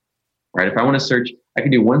is, right? If I want to search, I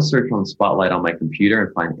can do one search on Spotlight on my computer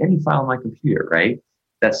and find any file on my computer, right?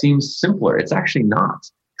 That seems simpler. It's actually not,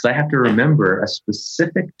 because I have to remember a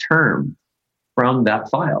specific term from that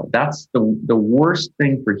file. That's the worst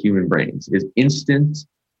thing for human brains, is instant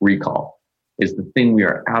recall, is the thing we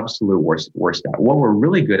are absolute worst at. What we're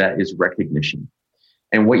really good at is recognition.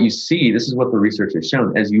 And what you see, this is what the research has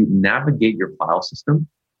shown, as you navigate your file system,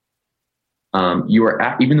 you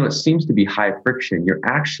are, even though it seems to be high friction, you're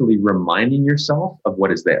actually reminding yourself of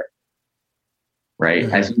what is there, right?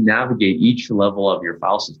 Mm-hmm. As you navigate each level of your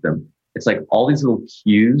file system, it's like all these little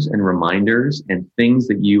cues and reminders and things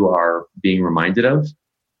that you are being reminded of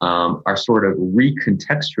are sort of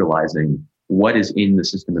recontextualizing what is in the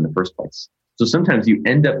system in the first place. So sometimes you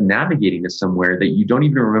end up navigating to somewhere that you don't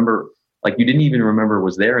even remember, like you didn't even remember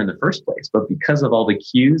was there in the first place. But because of all the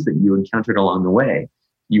cues that you encountered along the way,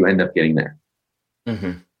 you end up getting there.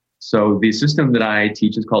 Mm-hmm. So the system that I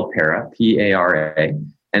teach is called Para, P-A-R-A,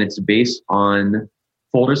 and it's based on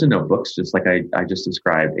folders and notebooks, just like I just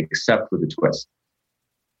described, except with a twist.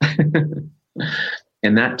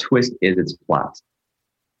 And that twist is it's flat.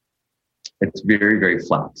 It's very, very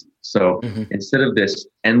flat. So instead of this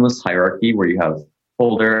endless hierarchy where you have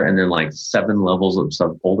folder and then like 7 levels of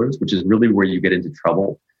subfolders, which is really where you get into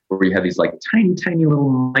trouble, where you have these like tiny, tiny little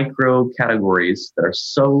micro categories that are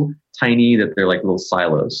so tiny that they're like little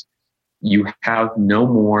silos. You have no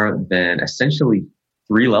more than essentially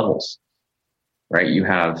 3 levels, right? You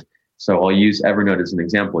have, so I'll use Evernote as an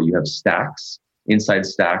example. You have stacks. Inside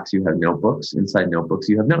stacks, you have notebooks. Inside notebooks,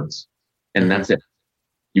 you have notes. And that's it.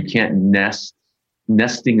 You can't nest.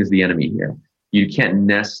 Nesting is the enemy here. You can't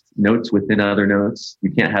nest notes within other notes. You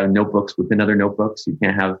can't have notebooks within other notebooks. You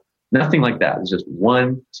can't have nothing like that. It's just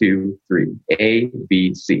 1, 2, 3, A,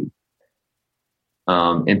 B, C.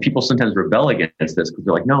 And people sometimes rebel against this because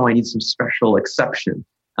they're like, no, I need some special exception.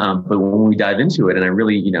 But when we dive into it and I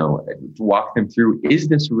really, walk them through, is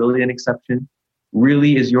this really an exception?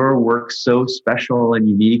 Really, is your work so special and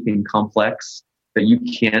unique and complex that you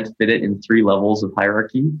can't fit it in 3 levels of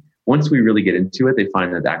hierarchy? Once we really get into it, they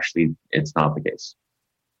find that actually it's not the case.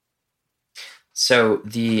 So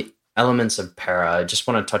the elements of Para, I just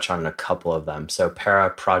want to touch on a couple of them. So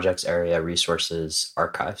Para, projects, area, resources,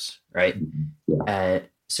 archives, right? Yeah.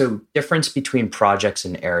 So difference between projects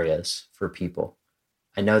and areas for people.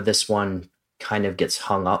 I know this one kind of gets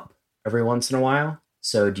hung up every once in a while.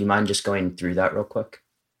 So do you mind just going through that real quick?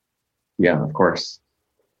 Yeah, of course.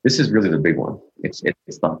 this is really the big one. It's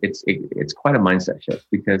quite a mindset shift,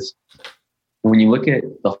 because when you look at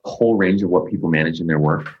the whole range of what people manage in their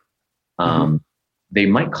work, they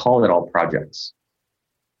might call it all projects,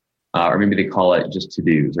 or maybe they call it just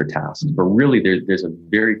to-dos or tasks. But really, there's a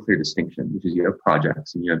very clear distinction, which is you have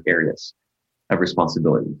projects and you have areas of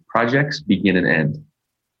responsibility. Projects begin and end.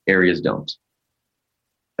 Areas don't.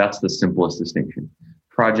 That's the simplest distinction.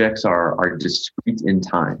 Projects are discrete in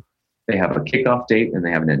time. They have a kickoff date and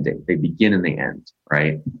they have an end date. They begin and they end,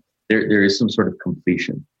 right? There is some sort of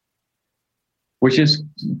completion, which is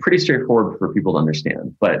pretty straightforward for people to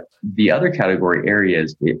understand. But the other category,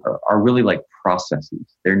 areas, are really like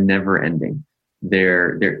processes. They're never ending.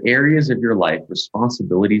 They're areas of your life,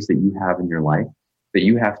 responsibilities that you have in your life that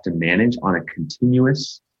you have to manage on a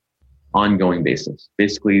continuous, ongoing basis.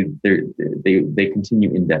 Basically, they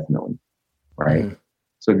continue indefinitely, right? Mm-hmm.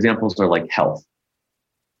 So examples are like health,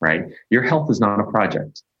 right? Your health is not a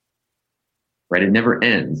project, right? It never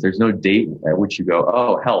ends. There's no date at which you go,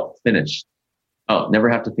 oh, health, finished. Oh, never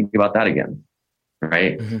have to think about that again,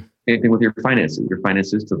 right? Mm-hmm. Same thing with your finances. Your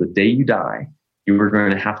finances, till the day you die, you are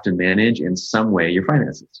going to have to manage in some way your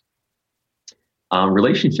finances.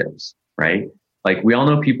 Relationships, right? Like, we all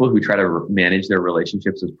know people who try to manage their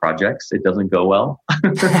relationships as projects. It doesn't go well.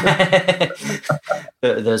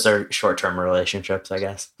 Those are short-term relationships, I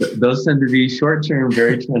guess. Those tend to be short-term,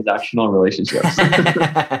 very transactional relationships.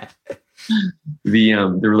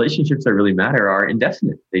 The relationships that really matter are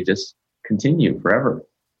indefinite. They just continue forever.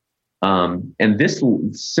 And this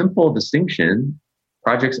simple distinction,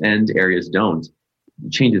 projects end, areas don't,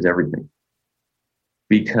 changes everything.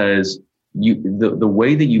 Because the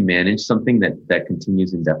way that you manage something that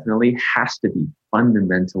continues indefinitely has to be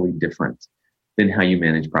fundamentally different than how you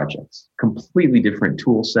manage projects. Completely different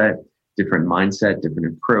tool set, different mindset,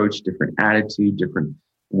 different approach, different attitude, different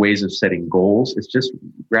ways of setting goals. It's just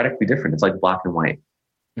radically different. It's like black and white.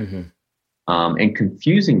 Mm-hmm. And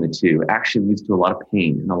confusing the two actually leads to a lot of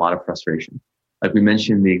pain and a lot of frustration. Like we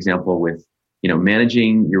mentioned the example with,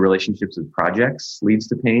 managing your relationships with projects leads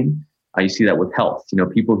to pain. You see that with health.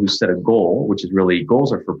 People who set a goal, which is really,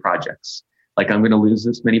 goals are for projects. Like, I'm going to lose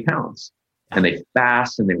this many pounds, and they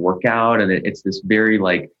fast and they work out, and it's this very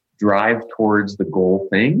drive towards the goal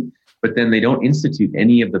thing. But then they don't institute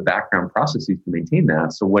any of the background processes to maintain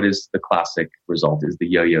that. So what is the classic result? Is the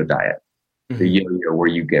yo-yo diet. The yo-yo, where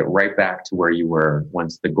you get right back to where you were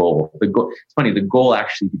once the goal. It's funny, the goal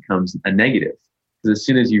actually becomes a negative, because as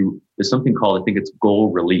soon as there's something called, I think it's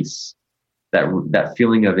goal release. That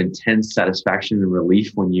feeling of intense satisfaction and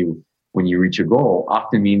relief when you reach a goal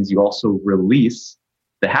often means you also release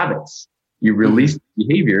the habits. You release the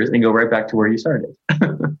behaviors and go right back to where you started.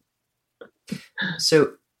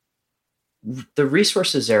 So the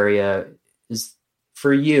resources area is,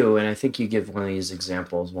 for you, and I think you give one of these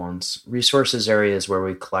examples once, resources area is where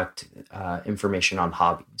we collect information on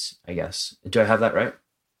hobbies, I guess. Do I have that right?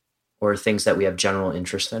 Or things that we have general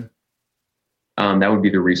interest in? That would be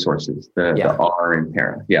the resources, the R in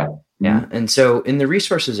para. Yeah. Yeah. And so in the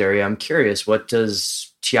resources area, I'm curious, what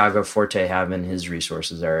does Tiago Forte have in his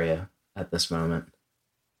resources area at this moment?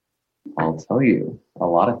 I'll tell you a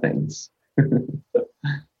lot of things.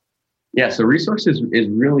 Yeah. So resources is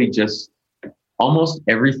really just almost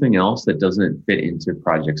everything else that doesn't fit into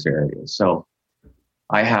projects areas. So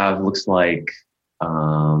I have, looks like,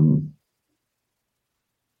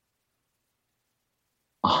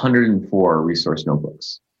 104 resource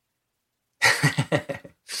notebooks.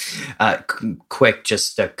 Quick,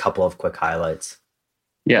 just a couple of quick highlights.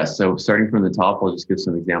 Yeah. So starting from the top, I'll just give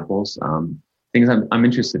some examples. Things I'm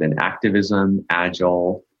interested in: activism,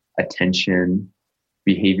 agile, attention,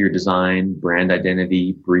 behavior design, brand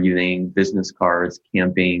identity, breathing, business cards,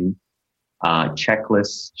 camping,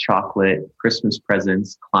 checklists, chocolate, Christmas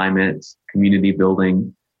presents, climate, community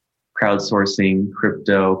building, crowdsourcing,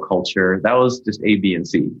 crypto, culture. That was just A, B, and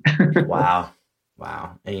C. Wow.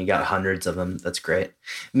 And you got hundreds of them. That's great. It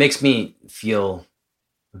makes me feel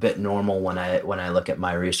a bit normal when I look at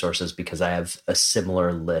my resources, because I have a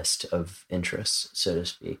similar list of interests, so to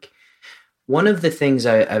speak. One of the things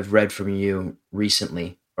I've read from you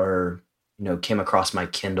recently, or came across my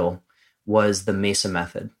Kindle, was the Mesa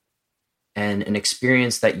Method, and an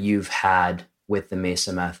experience that you've had with the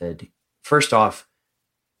Mesa Method. First off,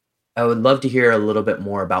 I would love to hear a little bit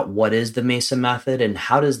more about what is the Mesa Method and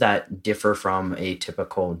how does that differ from a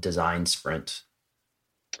typical design sprint?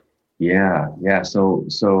 Yeah.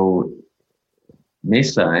 So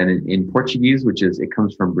Mesa, and in Portuguese, it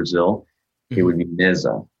comes from Brazil, it would be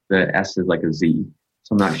Mesa. The S is like a Z.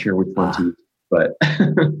 So I'm not sure which one to use, but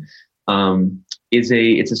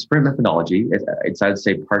it's a sprint methodology. It's, I'd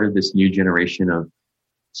say, part of this new generation of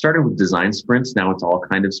started with design sprints. Now it's all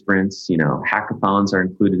kind of sprints. Hackathons are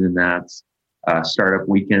included in that. Startup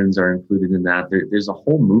weekends are included in that. There's a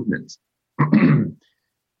whole movement.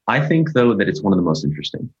 I think, though, that it's one of the most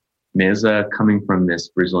interesting. Mesa, coming from this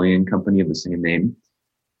Brazilian company of the same name,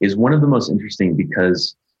 is one of the most interesting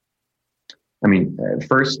because,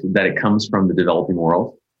 first, that it comes from the developing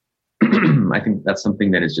world. I think that's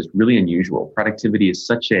something that is just really unusual. Productivity is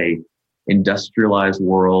such a industrialized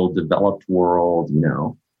world, developed world,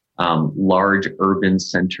 large urban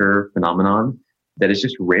center phenomenon that is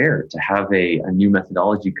just rare to have a new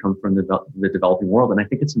methodology come from the developing world. And I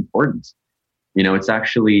think it's important. It's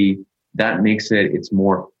actually, that makes it's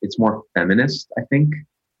more feminist. I think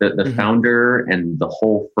the founder and the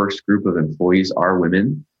whole first group of employees are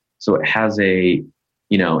women. So it has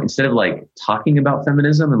instead of like talking about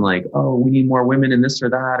feminism and like, oh, we need more women in this or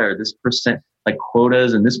that, or this percent, like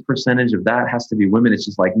quotas and this percentage of that has to be women. It's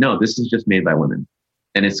just like, no, this is just made by women.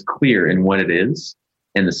 And it's clear in what it is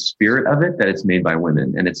and the spirit of it that it's made by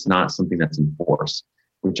women. And it's not something that's enforced,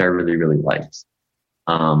 which I really, really liked.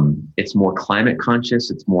 It's more climate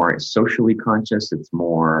conscious. It's more socially conscious. It's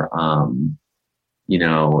more,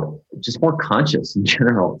 just more conscious in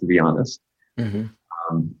general, to be honest. Mm-hmm.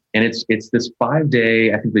 And it's this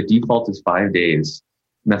 5-day, I think the default is 5 days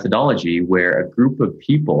methodology where a group of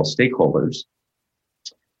people, stakeholders,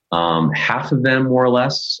 half of them more or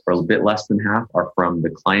less, or a bit less than half, are from the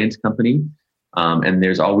client company. And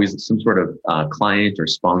there's always some sort of client or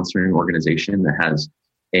sponsoring organization that has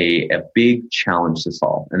a big challenge to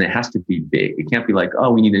solve. And it has to be big. It can't be like,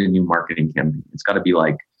 oh, we need a new marketing campaign. It's got to be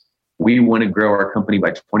like, we want to grow our company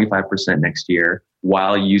by 25% next year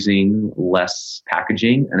while using less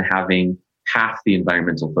packaging and having half the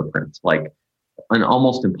environmental footprint. Like an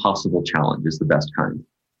almost impossible challenge is the best kind.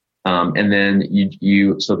 And then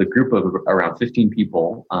so the group of around 15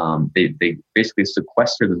 people, they basically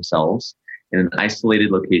sequester themselves in an isolated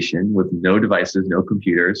location with no devices, no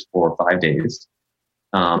computers for 5 days.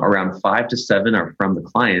 Around 5 to 7 are from the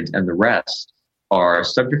client, and the rest are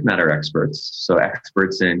subject matter experts. So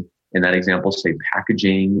experts in that example, say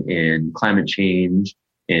packaging, in climate change,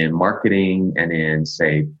 in marketing, and in,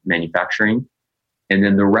 say, manufacturing. And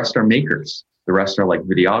then the rest are makers. The rest are like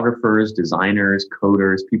videographers, designers,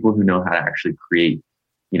 coders, people who know how to actually create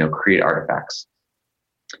artifacts.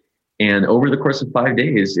 And over the course of 5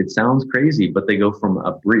 days, it sounds crazy, but they go from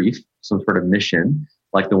a brief, some sort of mission,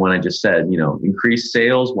 like the one I just said, increase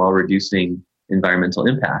sales while reducing environmental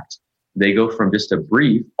impact. They go from just a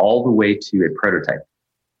brief all the way to a prototype.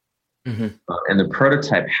 Mm-hmm. And the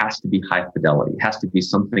prototype has to be high fidelity. It has to be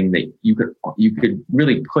something that you could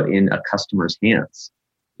really put in a customer's hands.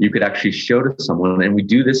 You could actually show to someone, and we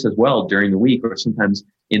do this as well during the week, or sometimes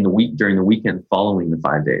in the week during the weekend following the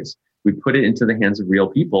 5 days. We put it into the hands of real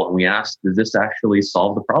people, and we ask, does this actually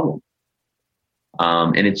solve the problem?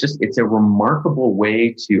 And it's a remarkable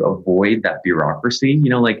way to avoid that bureaucracy.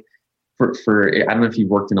 For I don't know if you've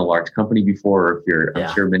worked in a large company before, or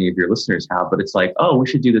I'm sure many of your listeners have, but it's like, oh, we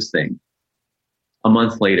should do this thing. A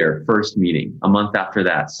month later, first meeting. A month after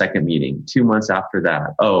that, second meeting. 2 months after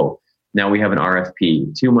that, oh, now we have an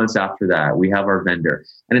RFP. 2 months after that, we have our vendor.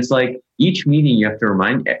 And it's like each meeting you have to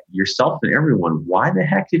remind yourself and everyone, why the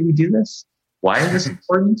heck did we do this? Why is this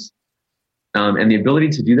important? And the ability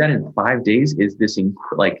to do that in 5 days is this,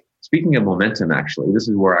 speaking of momentum, actually, this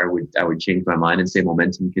is where I would change my mind and say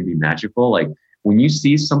momentum can be magical. Like when you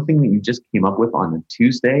see something that you just came up with on a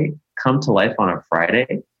Tuesday come to life on a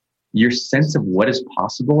Friday, your sense of what is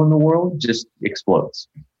possible in the world just explodes.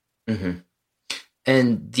 Mm-hmm.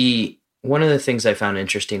 And one of the things I found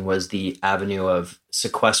interesting was the avenue of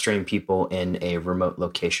sequestering people in a remote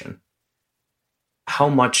location. How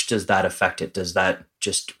much does that affect it? Does that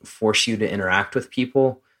just force you to interact with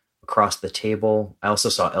people across the table? I also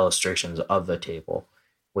saw illustrations of the table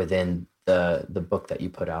within the book that you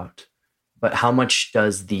put out. But how much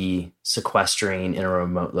does the sequestering in a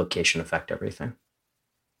remote location affect everything?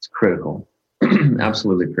 It's critical.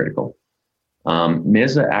 Absolutely critical.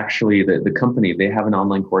 Mesa, actually, the company, they have an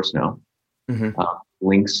online course now. Mm-hmm.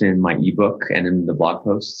 Links in my ebook and in the blog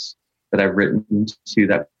posts that I've written to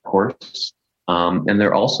that course. And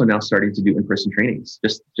they're also now starting to do in-person trainings.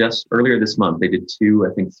 Just earlier this month, they did 2,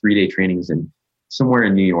 I think 3-day trainings somewhere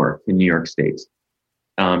in New York State,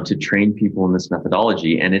 to train people in this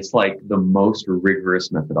methodology. And it's like the most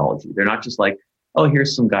rigorous methodology. They're not just like, oh,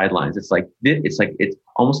 here's some guidelines. It's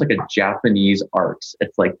almost like a Japanese art.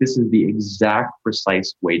 It's like, this is the exact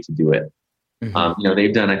precise way to do it. Mm-hmm.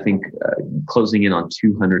 They've done, I think, closing in on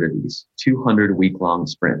 200 of these, 200 week-long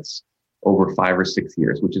sprints over 5 or 6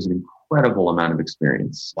 years, which is an incredible amount of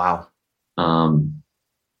experience. Wow.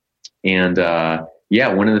 Yeah,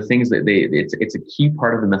 one of the things that it's a key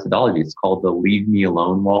part of the methodology. It's called the leave me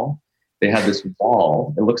alone wall. They have this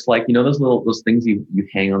wall. It looks like, those things you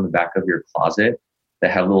hang on the back of your closet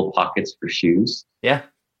that have little pockets for shoes. Yeah.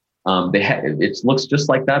 It looks just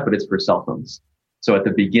like that, but it's for cell phones. So at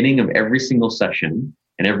the beginning of every single session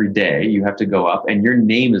and every day, you have to go up and your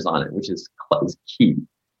name is on it, which is key,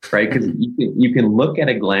 right? Because you can look at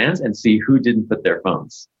a glance and see who didn't put their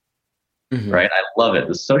phones, right? I love it.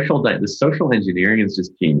 The social engineering is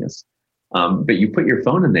just genius. But you put your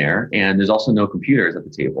phone in there, and there's also no computers at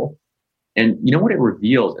the table. And you know what it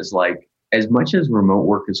reveals is, like, as much as remote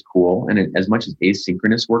work is cool, and as much as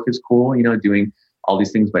asynchronous work is cool, doing all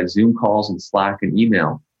these things by Zoom calls and Slack and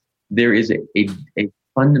email, there is a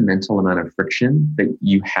fundamental amount of friction that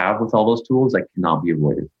you have with all those tools that cannot be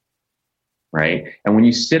avoided, right? And when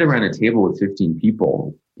you sit around a table with 15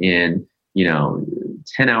 people in,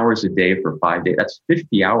 10 hours a day for 5 days, that's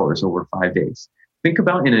 50 hours over 5 days. Think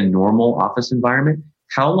about, in a normal office environment,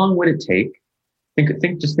 how long would it take?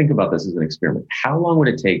 Just think about this as an experiment. How long would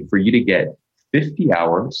it take for you to get 50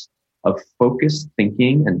 hours of focused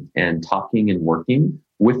thinking and talking and working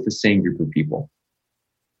with the same group of people?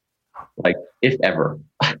 Like, if ever.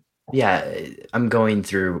 Yeah, I'm going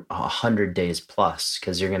through 100 days plus,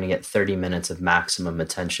 because you're going to get 30 minutes of maximum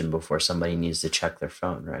attention before somebody needs to check their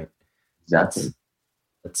phone, right? Exactly.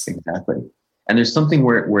 That's exactly. And there's something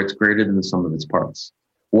where it's greater than the sum of its parts.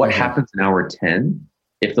 What happens in hour 10,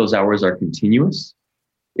 if those hours are continuous,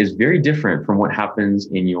 is very different from what happens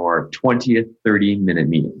in your 20th 30-minute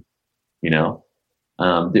meeting.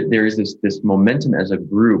 There is this momentum as a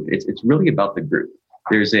group. It's really about the group.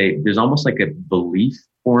 There's almost like a belief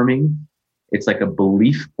forming. It's like a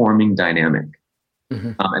belief forming dynamic.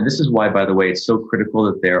 And this is why, by the way, it's so critical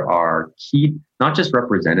that there are key, not just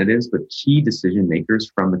representatives, but key decision makers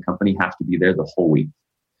from the company have to be there the whole week.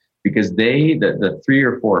 Because the 3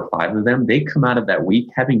 or 4 or 5 of them, they come out of that week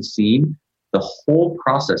having seen the whole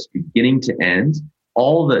process beginning to end,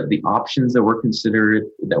 all the options that were considered,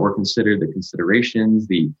 the considerations,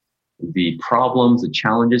 the problems, the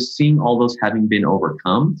challenges, seeing all those having been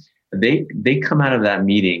overcome. They come out of that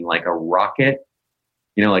meeting like a rocket,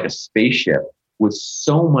 like a spaceship, with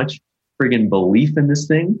so much friggin' belief in this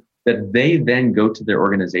thing that they then go to their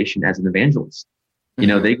organization as an evangelist.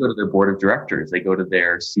 They go to their board of directors, they go to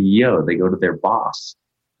their CEO, they go to their boss.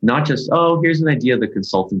 Not just, here's an idea the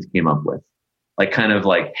consultant came up with, like kind of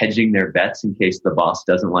like hedging their bets in case the boss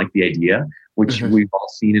doesn't like the idea, which we've all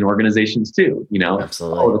seen in organizations too.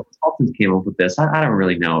 Absolutely. The consultant came up with this. I don't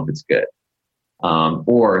really know if it's good.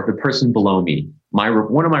 Or the person below me,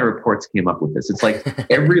 one of my reports came up with this. It's like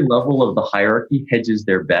every level of the hierarchy hedges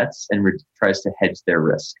their bets and tries to hedge their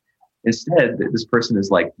risk. Instead, this person is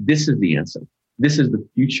like, this is the answer. This is the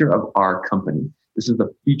future of our company. This is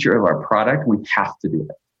the future of our product. We have to do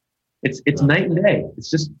it. It's night and day. It's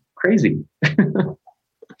just crazy.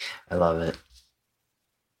 I love it.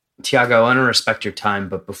 Tiago, I want to respect your time,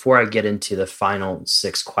 but before I get into the final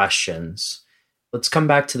 6 questions, let's come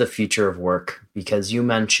back to the future of work, because you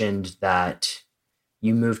mentioned that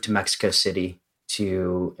you moved to Mexico City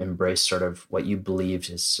to embrace sort of what you believed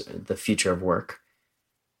is the future of work.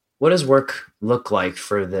 What does work look like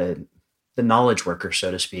for the knowledge worker, so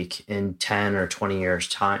to speak, in 10 or 20 years'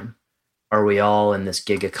 time? Are we all in this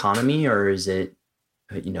gig economy, or is it,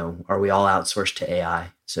 are we all outsourced to AI,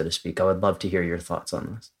 so to speak? I would love to hear your thoughts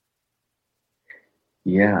on this.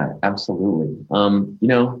 Yeah, absolutely.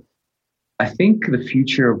 I think the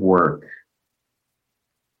future of work,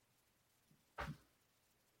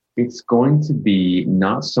 it's going to be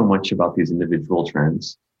not so much about these individual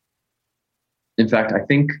trends. In fact, I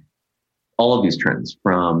think all of these trends,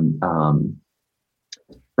 from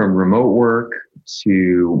remote work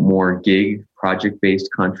to more gig project-based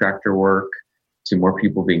contractor work, to more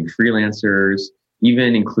people being freelancers,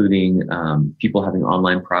 even including people having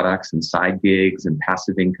online products and side gigs and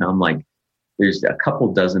passive income. Like, there's a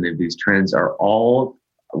couple dozen of these trends are all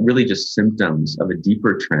really just symptoms of a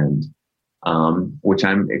deeper trend, which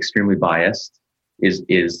I'm extremely biased,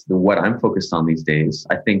 is what I'm focused on these days.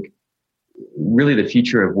 I think really the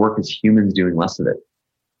future of work is humans doing less of it.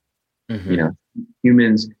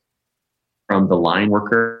 Humans, from the line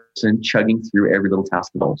worker and chugging through every little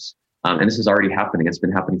task themselves. And this is already happening. It's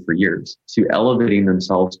been happening for years, to elevating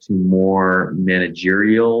themselves to more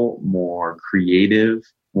managerial, more creative,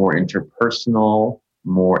 more interpersonal,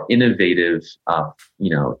 more innovative,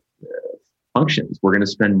 functions. We're going to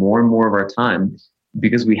spend more and more of our time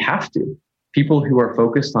because we have to. People who are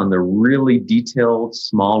focused on the really detailed,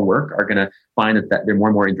 small work are going to find that they're more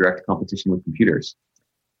and more in direct competition with computers.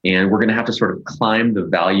 And we're going to have to sort of climb the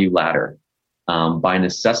value ladder. by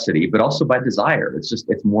necessity, but also by desire. It's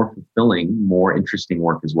more fulfilling, more interesting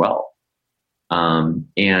work as well. And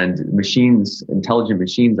intelligent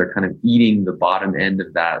machines are kind of eating the bottom end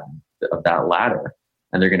of that ladder,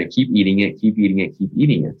 and they're going to keep eating it, keep eating it, keep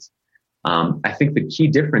eating it. I think the key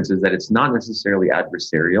difference is that it's not necessarily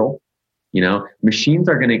adversarial. Machines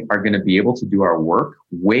are going to be able to do our work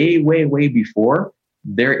way, way, way before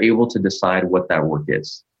they're able to decide what that work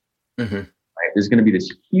is. Mm-hmm. Right? There's going to be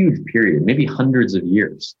this huge period, maybe hundreds of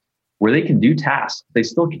years, where they can do tasks. They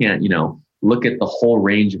still can't, look at the whole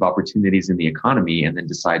range of opportunities in the economy and then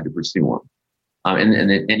decide to pursue one.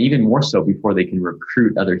 And even more so before they can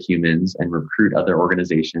recruit other humans and recruit other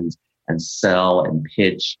organizations and sell and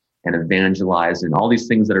pitch and evangelize and all these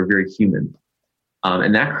things that are very human.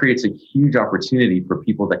 And that creates a huge opportunity for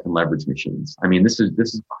people that can leverage machines. I mean, this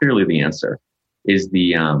is clearly the answer, is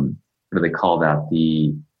the, what do they call that?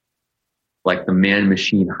 The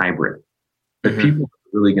man-machine hybrid. The mm-hmm. people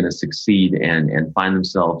who are really going to succeed and find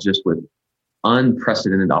themselves just with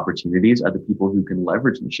unprecedented opportunities are the people who can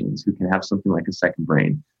leverage machines, who can have something like a second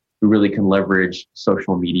brain, who really can leverage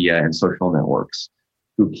social media and social networks,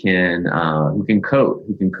 who can code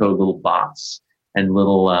little bots and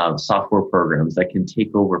little software programs that can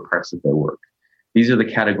take over parts of their work. These are the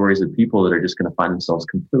categories of people that are just going to find themselves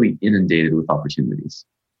completely inundated with opportunities.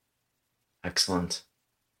 Excellent.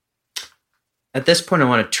 At this point, I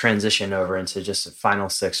want to transition over into just the final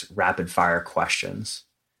 6 rapid fire questions.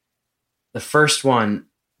 The first one,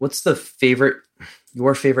 what's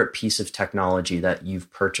your favorite piece of technology that you've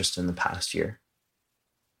purchased in the past year?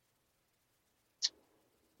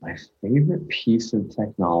 My favorite piece of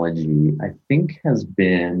technology, I think, has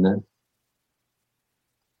been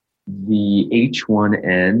the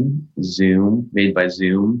H1N Zoom, made by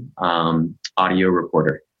Zoom, audio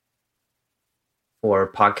recorder. For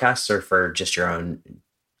podcasts or for just your own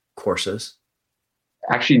courses?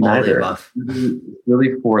 Actually, neither.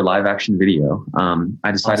 Really for live action video.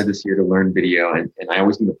 I decided this year to learn video, and I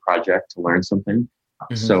always need a project to learn something.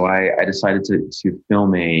 Mm-hmm. So I decided to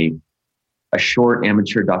film a short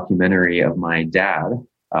amateur documentary of my dad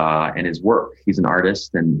and his work. He's an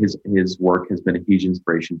artist, and his work has been a huge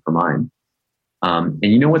inspiration for mine. And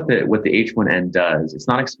you know what the H1N does? It's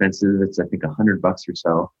not expensive. It's I think $100 or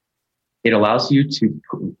so. It allows you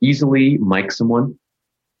to easily mic someone.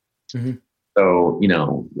 Mm-hmm. So,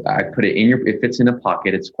 I put it it fits in a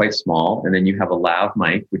pocket. It's quite small. And then you have a lav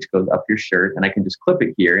mic, which goes up your shirt, and I can just clip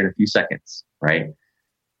it here in a few seconds, right?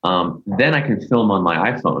 Then I can film on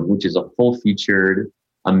my iPhone, which is a full featured,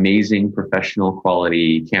 amazing professional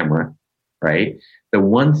quality camera, right? The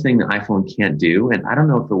one thing the iPhone can't do, and I don't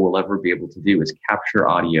know if it will ever be able to do, is capture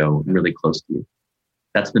audio really close to you.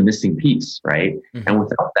 That's the missing piece, right? Mm-hmm. And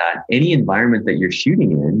without that, any environment that you're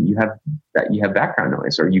shooting in, you have background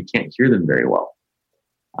noise, or you can't hear them very well.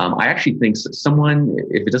 I actually think someone,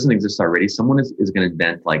 if it doesn't exist already, someone is going to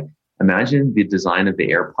invent, imagine the design of the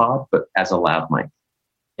AirPod, but as a lav mic.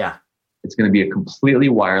 Yeah. It's going to be a completely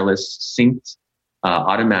wireless, synced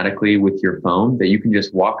automatically with your phone that you can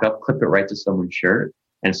just walk up, clip it right to someone's shirt,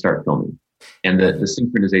 and start filming. And the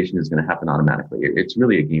synchronization is going to happen automatically. It's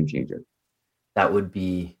really a game changer. That'd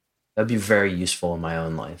be very useful in my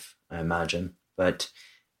own life, I imagine. But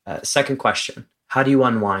second question, how do you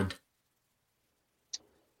unwind?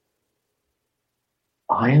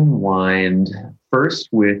 I unwind first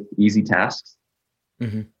with easy tasks.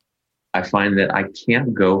 Mm-hmm. I find that I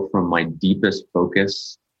can't go from my deepest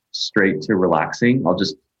focus straight to relaxing. I'll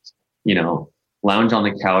just, lounge on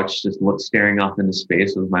the couch, just staring off into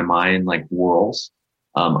space with my mind whirls.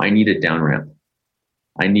 I need a down ramp.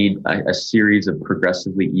 I need a series of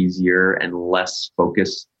progressively easier and less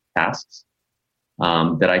focused tasks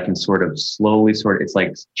that I can sort of slowly it's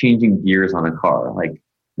like changing gears on a car,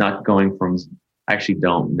 not going from, I actually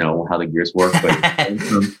don't know how the gears work, but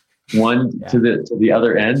from one to the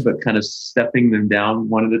other end, but kind of stepping them down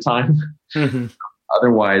one at a time. Mm-hmm.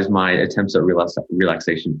 Otherwise, my attempts at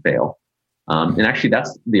relaxation fail. And actually,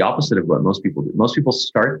 that's the opposite of what most people do. Most people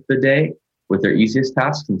start the day with their easiest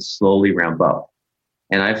tasks and slowly ramp up.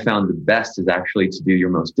 And I've found the best is actually to do your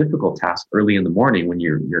most difficult task early in the morning when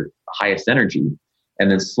you're highest energy,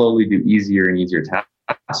 and then slowly do easier and easier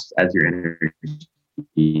tasks as your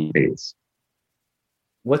energy fades.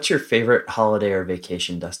 What's your favorite holiday or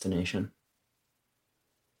vacation destination?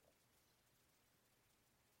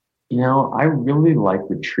 I really like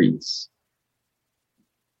retreats.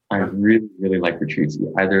 I really, really like retreats.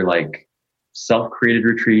 Either self-created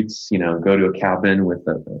retreats, go to a cabin with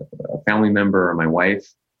a family member or my wife,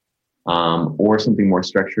 or something more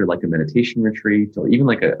structured like a meditation retreat, or even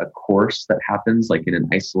a course that happens in an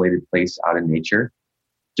isolated place out in nature.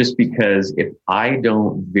 just because if I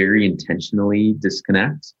don't very intentionally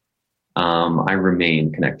disconnect, I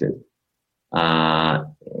remain connected. And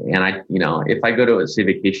if I go to say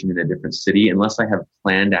vacation in a different city, unless I have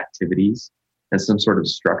planned activities and some sort of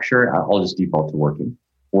structure, I'll just default to working.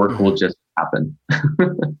 Work will just happen.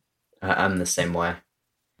 I'm the same way.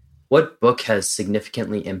 What book has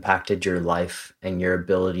significantly impacted your life and your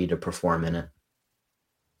ability to perform in it?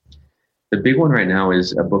 The big one right now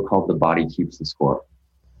is a book called The Body Keeps the Score.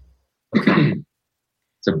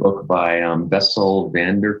 It's a book by Bessel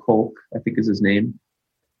van der Kolk, I think is his name.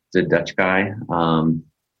 It's a Dutch guy.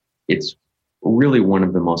 It's really one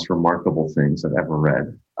of the most remarkable things I've ever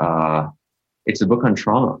read. It's a book on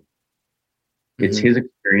trauma. It's his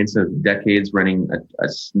experience of decades running a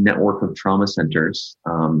network of trauma centers,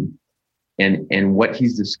 and what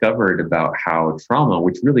he's discovered about how trauma,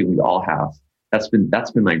 which really we all have, that's been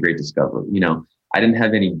my great discovery. I didn't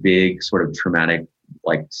have any big sort of traumatic,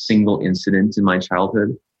 like single incident in my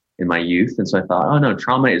childhood, in my youth, and so I thought, oh no,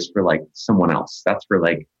 trauma is for like someone else. That's for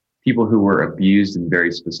like people who were abused in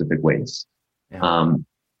very specific ways, and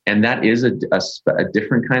that is a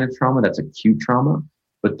different kind of trauma. That's acute trauma.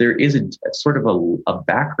 But there is a sort of a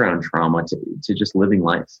background trauma to just living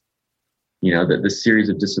life. The series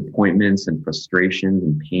of disappointments and frustrations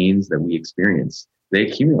and pains that we experience, they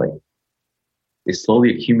accumulate. They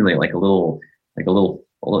slowly accumulate like a little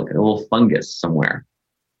fungus somewhere.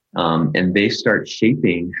 And they start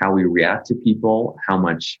shaping how we react to people, how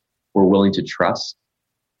much we're willing to trust,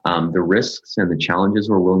 the risks and the challenges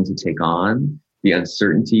we're willing to take on, the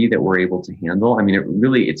uncertainty that we're able to handle. I mean,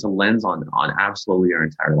 it's a lens on absolutely our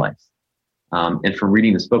entire life. And from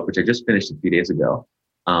reading this book, which I just finished a few days ago,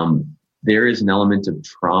 there is an element of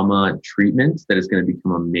trauma treatment that is going to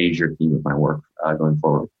become a major theme of my work going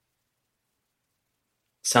forward.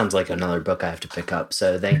 Sounds like another book I have to pick up.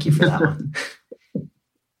 So thank you for that one.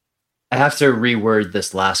 I have to reword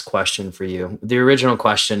this last question for you. The original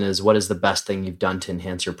question is, what is the best thing you've done to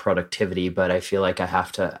enhance your productivity? But I feel like I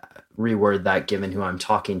have to reword that given who I'm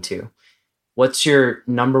talking to. What's your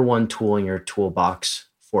number one tool in your toolbox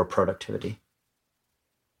for productivity?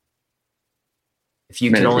 If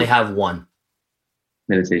you could only have one.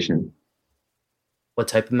 Meditation. What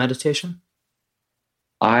type of meditation?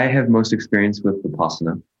 I have most experience with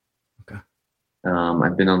Vipassana. Okay.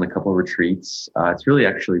 I've been on a couple of retreats. It's really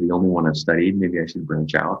actually the only one I've studied. Maybe I should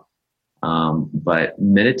branch out. But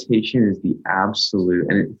meditation is the absolute,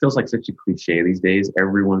 and it feels like such a cliche these days.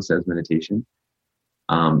 Everyone says meditation.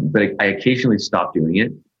 But I occasionally stop doing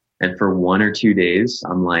it. And for 1 or 2 days,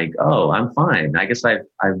 I'm like, oh, I'm fine. I guess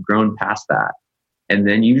I've grown past that. And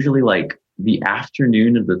then usually like the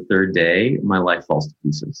afternoon of the third day, my life falls to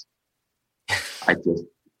pieces. I just,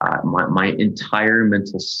 my entire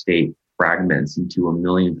mental state fragments into a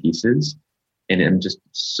million pieces, and I'm just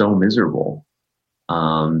so miserable.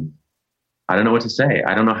 I don't know what to say.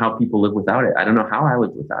 I don't know how people live without it. I don't know how I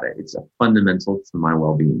live without it. It's a fundamental to my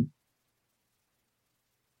well-being.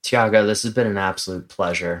 Tiago, this has been an absolute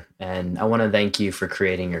pleasure. And I want to thank you for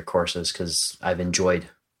creating your courses, because I've enjoyed,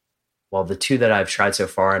 the two that I've tried so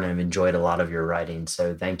far, and I've enjoyed a lot of your writing.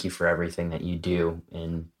 So thank you for everything that you do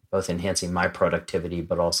in both enhancing my productivity,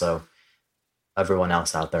 but also everyone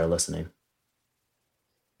else out there listening.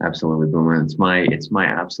 Absolutely, Boomer. It's my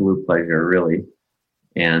absolute pleasure, really.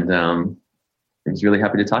 And I'm just really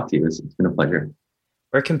happy to talk to you. It's been a pleasure.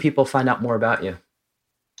 Where can people find out more about you?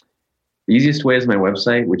 The easiest way is my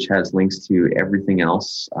website, which has links to everything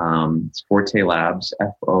else. It's Forte Labs,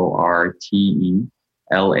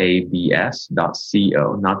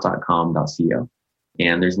 FORTELABS.co, not .com.co.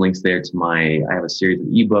 And there's links there to I have a series of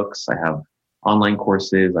ebooks. I have online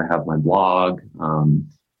courses. I have my blog.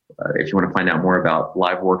 If you want to find out more about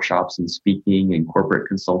live workshops and speaking and corporate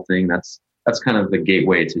consulting, that's kind of the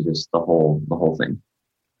gateway to just the whole thing.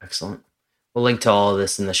 Excellent. We'll link to all of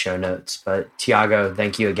this in the show notes. But Tiago,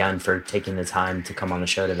 thank you again for taking the time to come on the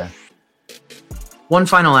show today. One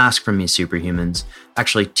final ask from me, superhumans.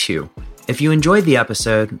 Actually, two. If you enjoyed the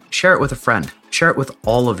episode, share it with a friend. Share it with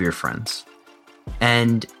all of your friends.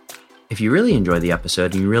 And if you really enjoy the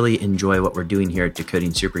episode and you really enjoy what we're doing here at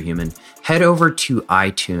Decoding Superhuman, head over to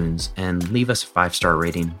iTunes and leave us a 5-star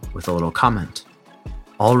rating with a little comment.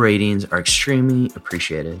 All ratings are extremely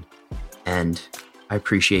appreciated, and I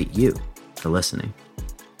appreciate you for listening.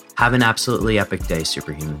 Have an absolutely epic day,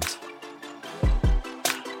 superhumans.